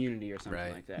for the community or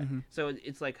something like that. So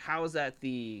it's like, how is that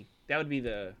that would be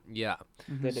the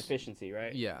deficiency,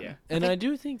 right? Yeah. And I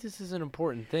do think this is an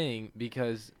important thing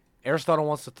because Aristotle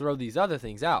wants to throw these other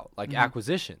things out, like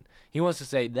acquisition. He wants to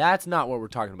say that's not what we're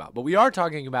talking about. But we are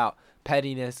talking about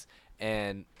pettiness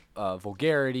and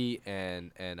vulgarity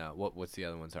and what's the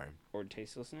other one? Sorry. Or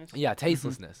tastelessness. Yeah,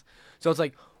 tastelessness. So it's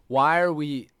like, why are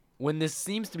we, when this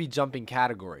seems to be jumping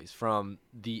categories from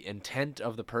the intent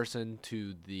of the person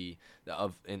to the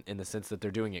in the sense that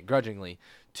they're doing it grudgingly,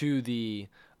 to the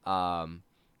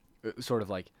sort of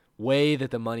like way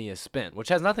that the money is spent, which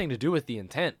has nothing to do with the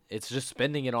intent. It's just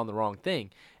spending it on the wrong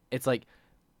thing. It's like,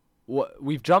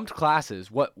 we've jumped classes.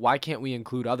 Why can't we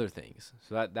include other things?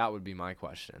 So that would be my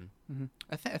question. Mm-hmm.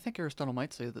 I think Aristotle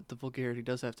might say that the vulgarity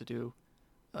does have to do,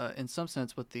 in some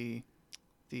sense, with the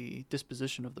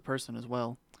disposition of the person as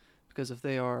well, because if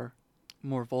they are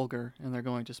more vulgar and they're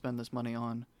going to spend this money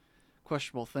on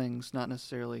questionable things, not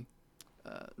necessarily,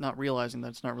 not realizing that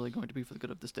it's not really going to be for the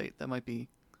good of the state, that might be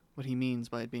what he means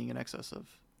by it being in excess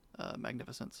of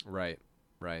magnificence. Right.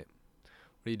 What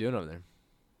are you doing over there?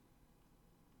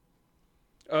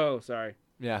 Oh, sorry.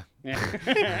 Yeah.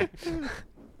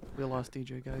 We lost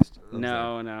DJ, guys.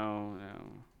 No.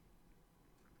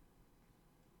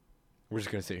 We're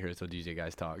just gonna sit here until DJ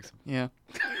guys talks. Yeah.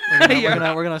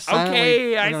 We're gonna silently.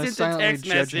 Okay, we're I gonna sent a text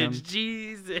judge him. message.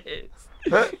 Jesus.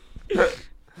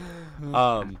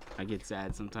 I get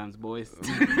sad sometimes, boys.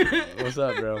 What's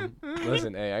up, bro?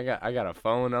 Listen, hey, I got a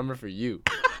phone number for you.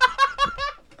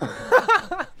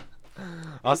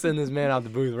 I'll send this man out the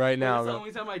booth right now, That's bro. the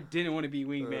only time I didn't want to be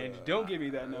wingman. Don't give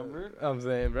me that number. I'm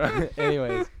saying, bro.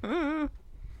 Anyways. Oh.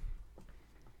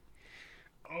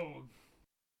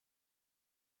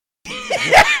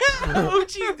 Oh,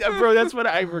 jeez, bro. That's what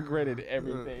I regretted.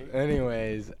 Everything.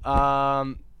 Anyways,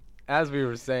 as we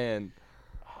were saying,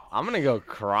 I'm gonna go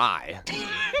cry.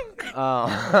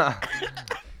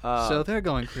 So they're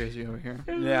going crazy over here.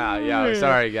 Yeah.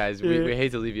 Sorry, guys. We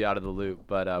hate to leave you out of the loop,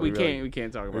 but we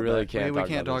can't talk about we really that. can't. We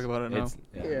can't talk about it now.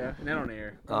 Yeah, not on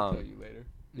air. I'll tell you later.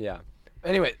 Yeah.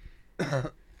 Anyway, I'm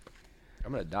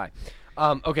gonna die.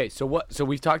 Okay. So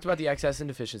we've talked about the excess and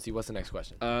deficiency. What's the next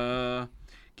question?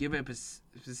 Give a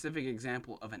specific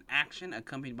example of an action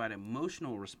accompanied by an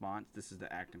emotional response. This is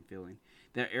the act and feeling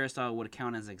that Aristotle would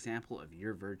count as an example of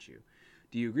your virtue.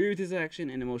 Do you agree with this action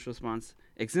and emotional response?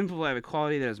 Exemplify a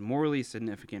quality that is morally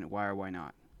significant. Why or why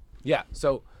not? Yeah.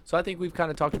 So I think we've kind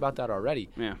of talked about that already.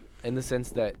 Yeah. In the sense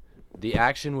that the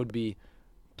action would be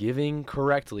giving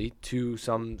correctly to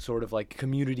some sort of like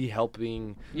community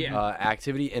helping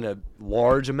activity in a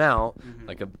large amount,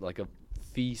 like a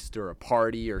feast or a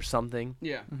party or something.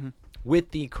 Yeah. Mm-hmm.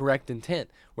 With the correct intent,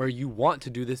 where you want to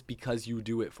do this because you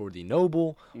do it for the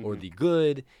noble or the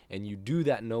good, and you do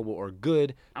that noble or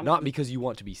good, not because you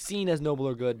want to be seen as noble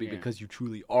or good, but because you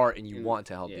truly are and you want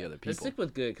to help the other people. Let's stick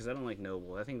with good because I don't like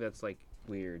noble. I think that's like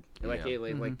weird. Like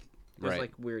there's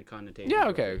like weird connotations. Yeah,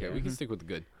 okay. We can stick with the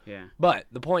good. Yeah. But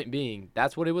the point being,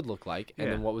 that's what it would look like.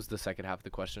 And then what was the second half of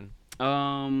the question?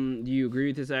 Do you agree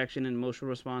with this action and emotional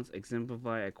response?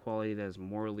 Exemplify a quality that is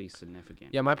morally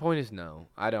significant. Yeah, my point is no.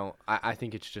 I don't. I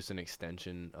think it's just an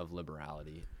extension of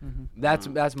liberality.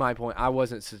 That's my point.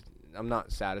 I'm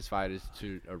not satisfied as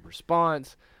to a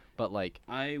response, but like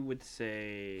I would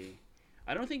say,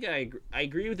 I don't think I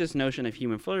agree with this notion of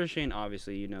human flourishing.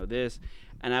 Obviously, you know this,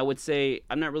 and I would say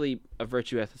I'm not really a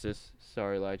virtue ethicist.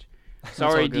 Sorry, Lige.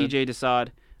 Sorry, DJ Desaad.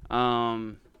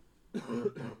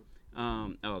 Oh,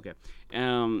 okay.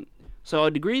 So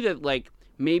I'd agree that like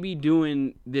maybe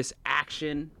doing this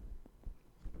action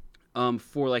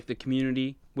for like the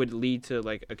community would lead to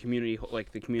like a community,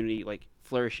 like the community like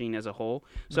flourishing as a whole.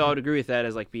 So I would agree with that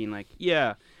as like being like,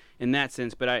 yeah, in that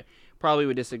sense, but I probably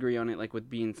would disagree on it like with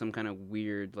being some kind of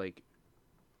weird like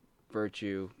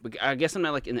virtue. But I guess I'm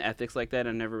not like in the ethics like that.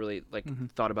 I never really like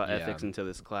thought about ethics until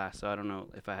this class, so I don't know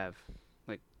if I have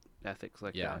like ethics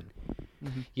like that.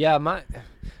 Yeah, my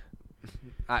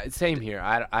same here.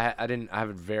 I have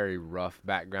a very rough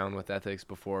background with ethics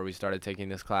before we started taking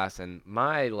this class, and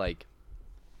my like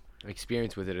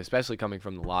experience with it, especially coming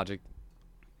from the logic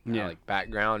like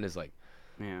background, is like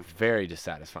very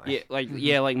dissatisfying. Like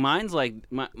mine's like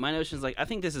my notion's like I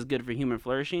think this is good for human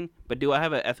flourishing, but do I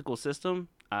have an ethical system?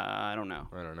 I don't know.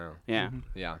 Yeah.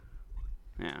 Yeah.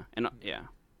 And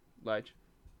Lige.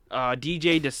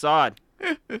 DJ Desaad.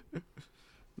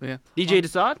 Yeah. DJ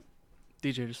Desaad?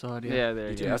 DJ Desaad, yeah. Yeah,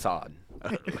 there you DJ go.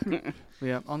 Desaad.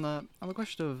 Yeah, on the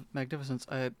question of magnificence,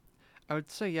 I would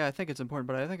say I think it's important,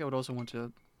 but I think I would also want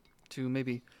to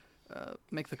maybe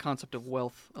make the concept of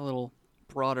wealth a little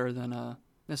broader than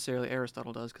necessarily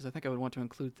Aristotle does, because I think I would want to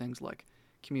include things like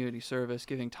community service,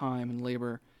 giving time and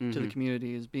labor to the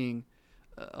community as being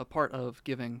a part of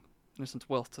giving, in a sense,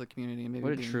 wealth to the community. And maybe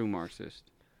what a true Marxist.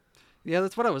 Yeah,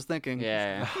 that's what I was thinking.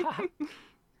 Yeah.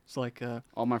 It's like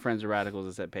all my friends are radicals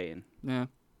except Peyton. Yeah.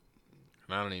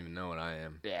 I don't even know what I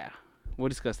am. Yeah. We'll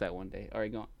discuss that one day. All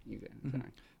right, go on. You go. Sorry.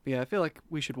 But yeah, I feel like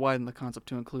we should widen the concept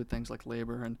to include things like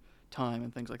labor and time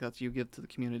and things like that, so you give to the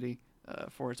community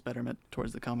for its betterment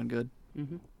towards the common good.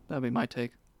 Mm-hmm. That'd be my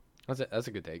take. That's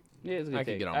a good take. Yeah, it's a good I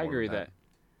could take. get on I board agree with with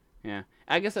that. Yeah,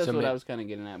 I guess that's So what ma- I was kind of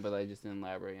getting at, but I just didn't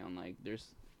elaborate on like there's.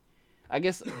 I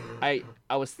guess I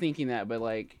was thinking that, but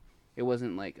like it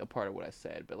wasn't like a part of what I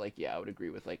said. But like yeah, I would agree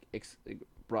with like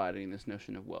broadening this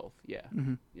notion of wealth. Yeah.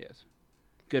 Mhm. Yes.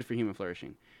 Good for human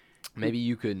flourishing. Maybe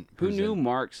you could. Who knew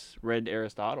Marx read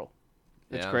Aristotle?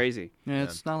 That's Yeah. crazy. Yeah,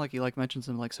 it's not like he mentions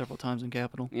him like several times in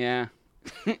Capital. Yeah.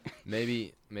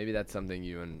 Maybe that's something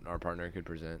you and our partner could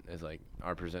present. Is like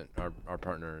our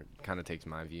partner kind of takes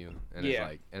my view and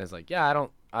Yeah. is like yeah, I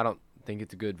don't think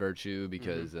it's a good virtue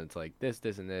because it's like this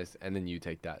and this, and then you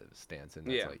take that stance and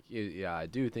it's Yeah. like yeah, I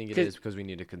do think it 'Cause- is because we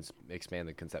need to expand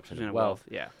the conception Vision of of wealth.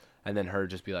 Yeah. And then her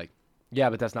just be like, yeah,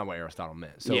 but that's not what Aristotle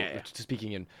meant. So Yeah. just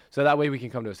speaking in, so that way we can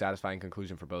come to a satisfying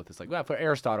conclusion for both. It's like, well, for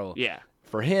Aristotle, Yeah.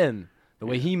 for him, the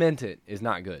way he meant it is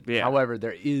not good. Yeah. However,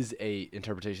 there is a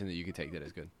interpretation that you could take that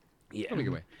is good. Yeah. That'd be a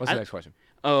good way. What's the next question?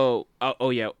 Oh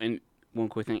yeah, and one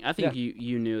quick thing. I think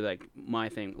you knew like my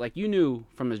thing. Like you knew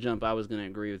from the jump I was gonna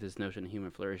agree with this notion of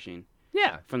human flourishing.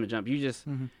 Yeah. From the jump, you just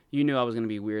you knew I was gonna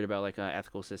be weird about like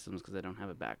ethical systems because I don't have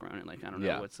a background and like I don't know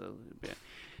Yeah. what's a bit.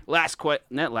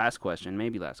 Not last question,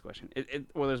 maybe last question.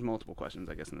 Well, there's multiple questions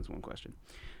I guess in this one question.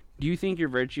 Do you think your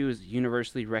virtue is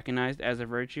universally recognized as a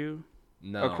virtue?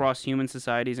 No. Across human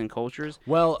societies and cultures?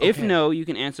 Well, if okay. no, you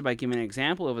can answer by giving an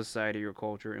example of a society or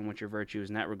culture in which your virtue is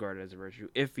not regarded as a virtue.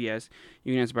 If yes,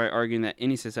 you can answer by arguing that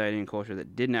any society and culture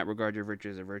that did not regard your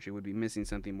virtue as a virtue would be missing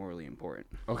something morally important.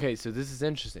 Okay, so this is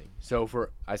interesting. So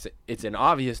I say it's an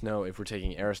obvious no if we're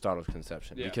taking Aristotle's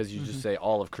conception because you just say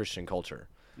all of Christian culture.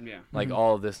 Yeah. Like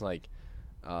all of this like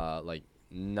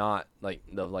not like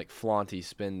the like flaunty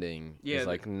spending is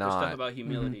like the not stuff about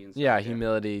humility and stuff. yeah,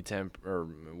 humility, or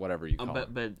whatever you call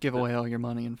it. But Give away all your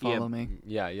money and follow me.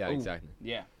 Yeah, exactly.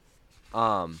 Yeah.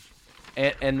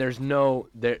 And there's no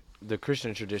the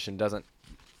Christian tradition doesn't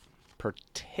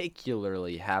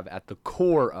particularly have at the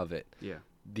core of it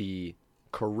the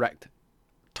correct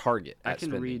target I at can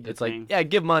spending. read the It's thing. like yeah,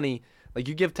 give money, like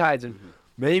you give tithes and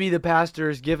maybe the pastor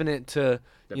is giving it to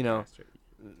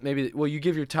maybe you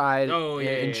give your tithe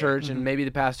in church and maybe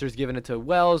the pastor's giving it to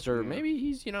Wells or maybe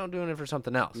he's doing it for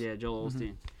something else. Yeah, Joel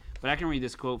Osteen. But I can read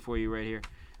this quote for you right here,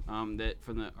 that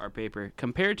from our paper.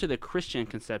 Compared to the Christian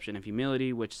conception of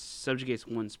humility, which subjugates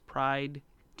one's pride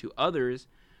to others,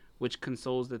 which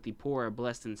consoles that the poor are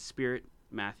blessed in spirit,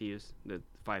 Matthew's the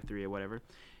 5:3 or whatever,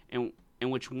 and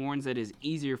which warns that it is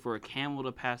easier for a camel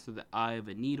to pass through the eye of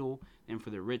a needle than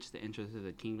for the rich to enter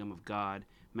the kingdom of God,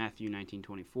 Matthew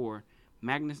 19:24.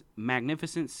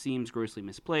 Magnificence seems grossly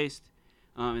misplaced.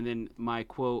 And then my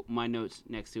notes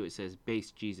next to it says, base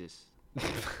Jesus.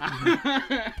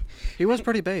 He was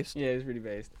pretty based. Yeah, he was pretty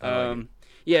based.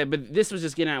 Yeah, but this was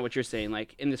just getting at what you're saying.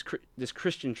 Like, in this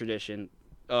Christian tradition,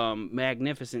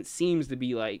 magnificence seems to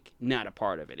be, like, not a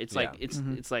part of it. It's like,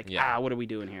 it's like, what are we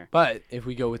doing here? But if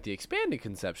we go with the expanded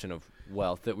conception of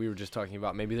wealth that we were just talking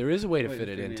about, maybe there is a way to fit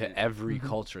it into every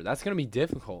culture. That's going to be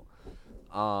difficult.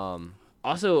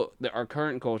 Also, our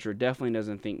current culture definitely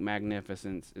doesn't think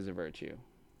magnificence is a virtue.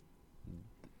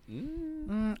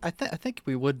 I think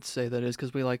we would say that is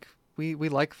because we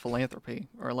like philanthropy,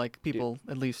 or like people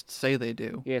at least say they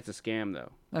do. Yeah, it's a scam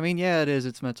though. I mean, yeah, it is.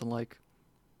 It's meant to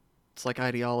it's like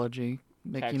ideology.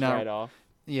 Make Tax you not, write-off.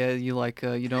 Yeah, you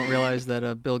you don't realize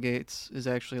that Bill Gates is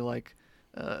actually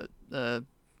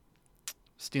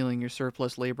stealing your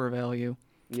surplus labor value.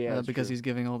 Yeah, because he's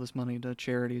giving all this money to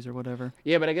charities or whatever.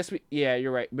 Yeah, but I guess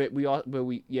you're right. But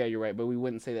you're right. But we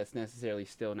wouldn't say that's necessarily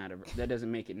still not that doesn't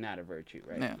make it not a virtue,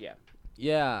 right? Yeah.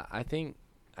 Yeah, I think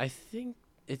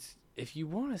it's if you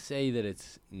want to say that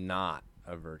it's not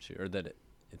a virtue or that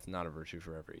it's not a virtue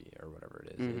for every or whatever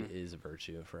it is, it is a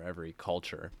virtue for every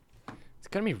culture. It's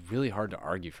gonna be really hard to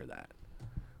argue for that.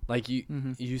 Like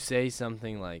you say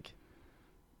something like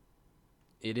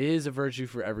it is a virtue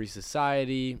for every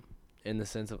society. In the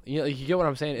sense of, you get what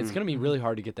I'm saying? It's going to be really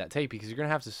hard to get that take because you're going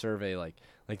to have to survey, like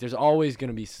there's always going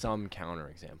to be some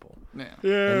counterexample.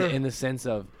 Yeah. In the sense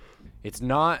of, it's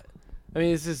not, I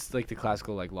mean, this is like the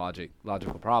classical, like,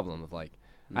 logical problem of, like,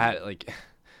 I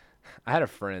had a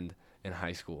friend in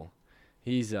high school.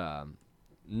 He's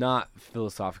not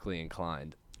philosophically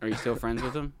inclined. Are you still friends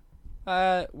with him?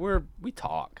 We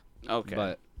talk. Okay.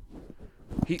 But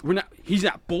he's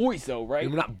not boys though, right?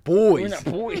 we're not boys. We're not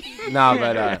boys.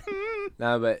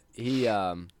 No, but he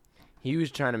was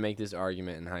trying to make this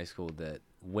argument in high school that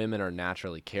women are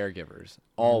naturally caregivers.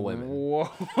 All women.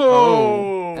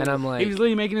 Whoa. And I'm like, he was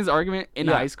literally making this argument in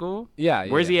Yeah. high school. yeah.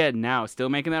 Where's yeah. he at now? Still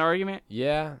making that argument?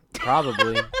 Yeah,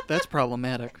 probably. That's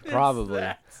problematic. Probably.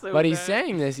 so But he's bad.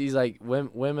 saying this. He's like,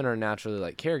 women are naturally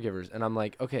like caregivers, and I'm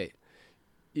like, okay,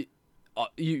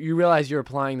 you realize you're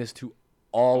applying this to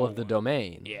all of the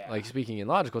domain. Yeah. Like speaking in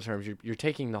logical terms, you're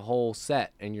taking the whole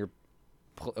set and you're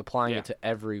applying Yeah. it to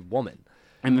every woman.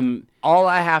 And then All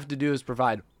I have to do is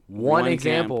provide one One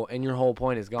example, and your whole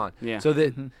point is gone. Yeah. So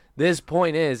that this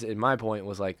point is, and my point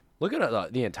was like, look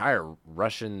at the entire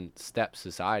Russian steppe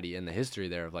society and the history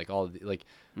there of like all the, like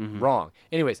wrong.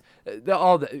 Anyways,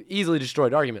 all the easily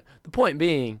destroyed argument. The point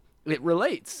being, it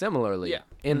relates similarly. Yeah.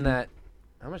 In that,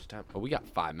 how much time? Oh, we got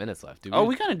 5 minutes left. Dude. oh,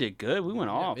 we kind of did good. We went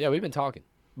off. Yeah, we've been talking,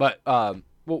 but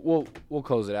we'll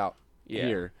close it out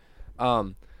here.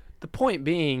 The point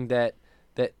being that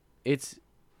it's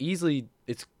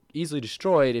easily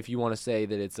destroyed if you want to say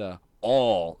that it's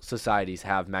all societies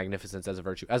have magnificence as a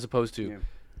virtue, as opposed to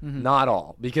not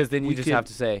all, because then you We just could- have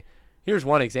to say, here's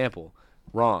one example,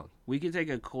 wrong. We could take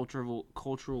a cultural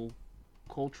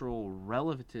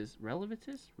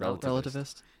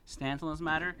Relativist. stance on this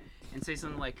matter and say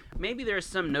something like, maybe there's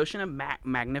some notion of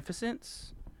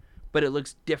magnificence, but it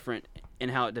looks different in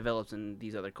how it develops in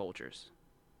these other cultures.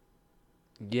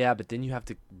 Yeah, but then you have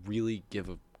to really give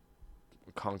a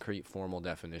concrete, formal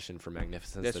definition for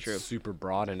magnificence That's that's true. super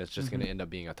broad, and it's just going to end up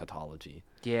being a tautology.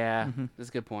 Yeah, that's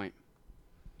a good point.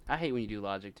 I hate when you do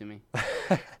logic to me.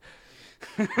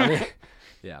 I mean,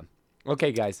 yeah.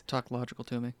 Okay, guys. Talk logical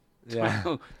to me.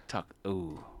 Yeah.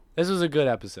 Ooh, This was a good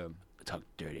episode. talk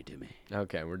dirty to me.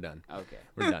 Okay, we're done. Okay.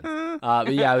 We're done.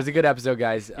 But yeah, it was a good episode,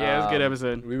 guys. Yeah, it was a good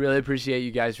episode. We really appreciate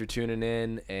you guys for tuning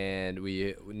in, and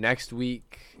we next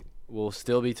week we'll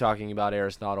still be talking about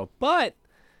Aristotle, but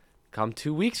come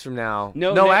 2 weeks from now.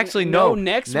 Actually, no.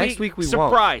 Next week we won't.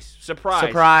 Surprise.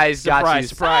 Surprise, got you.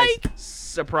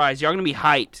 Surprise. Y'all gonna be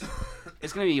hyped.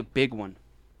 It's gonna be a big one.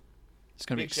 It's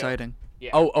gonna be Big show. exciting.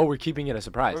 Yeah. Oh, we're keeping it a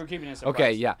surprise. We're keeping it a surprise.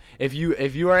 Okay, yeah. If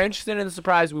you are interested in the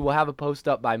surprise, we will have a post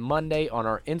up by Monday on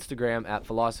our Instagram at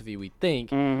Philosophy We Think.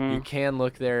 Mm-hmm. You can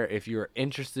look there if you're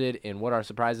interested in what our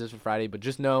surprise is for Friday. But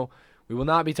just know we will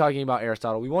not be talking about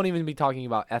Aristotle. We won't even be talking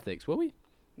about ethics, will we?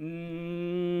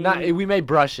 Not. We may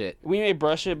brush it. We may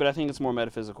brush it, but I think it's more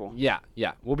metaphysical. Yeah.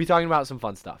 We'll be talking about some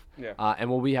fun stuff. Yeah. And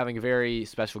we'll be having a very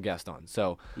special guest on.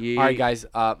 So, Yeah. all right, guys.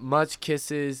 Much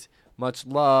kisses, much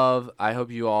love. I hope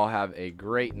you all have a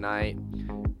great night,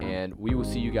 and we will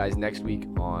see you guys next week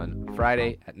on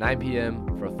Friday at 9 p.m.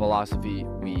 for Philosophy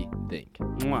We Think.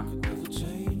 Mwah.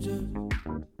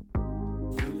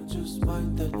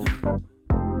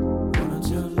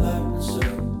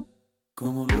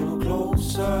 Come a little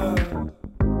closer,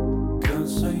 can't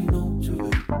say no to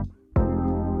it.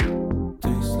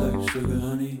 Tastes like sugar,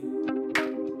 honey.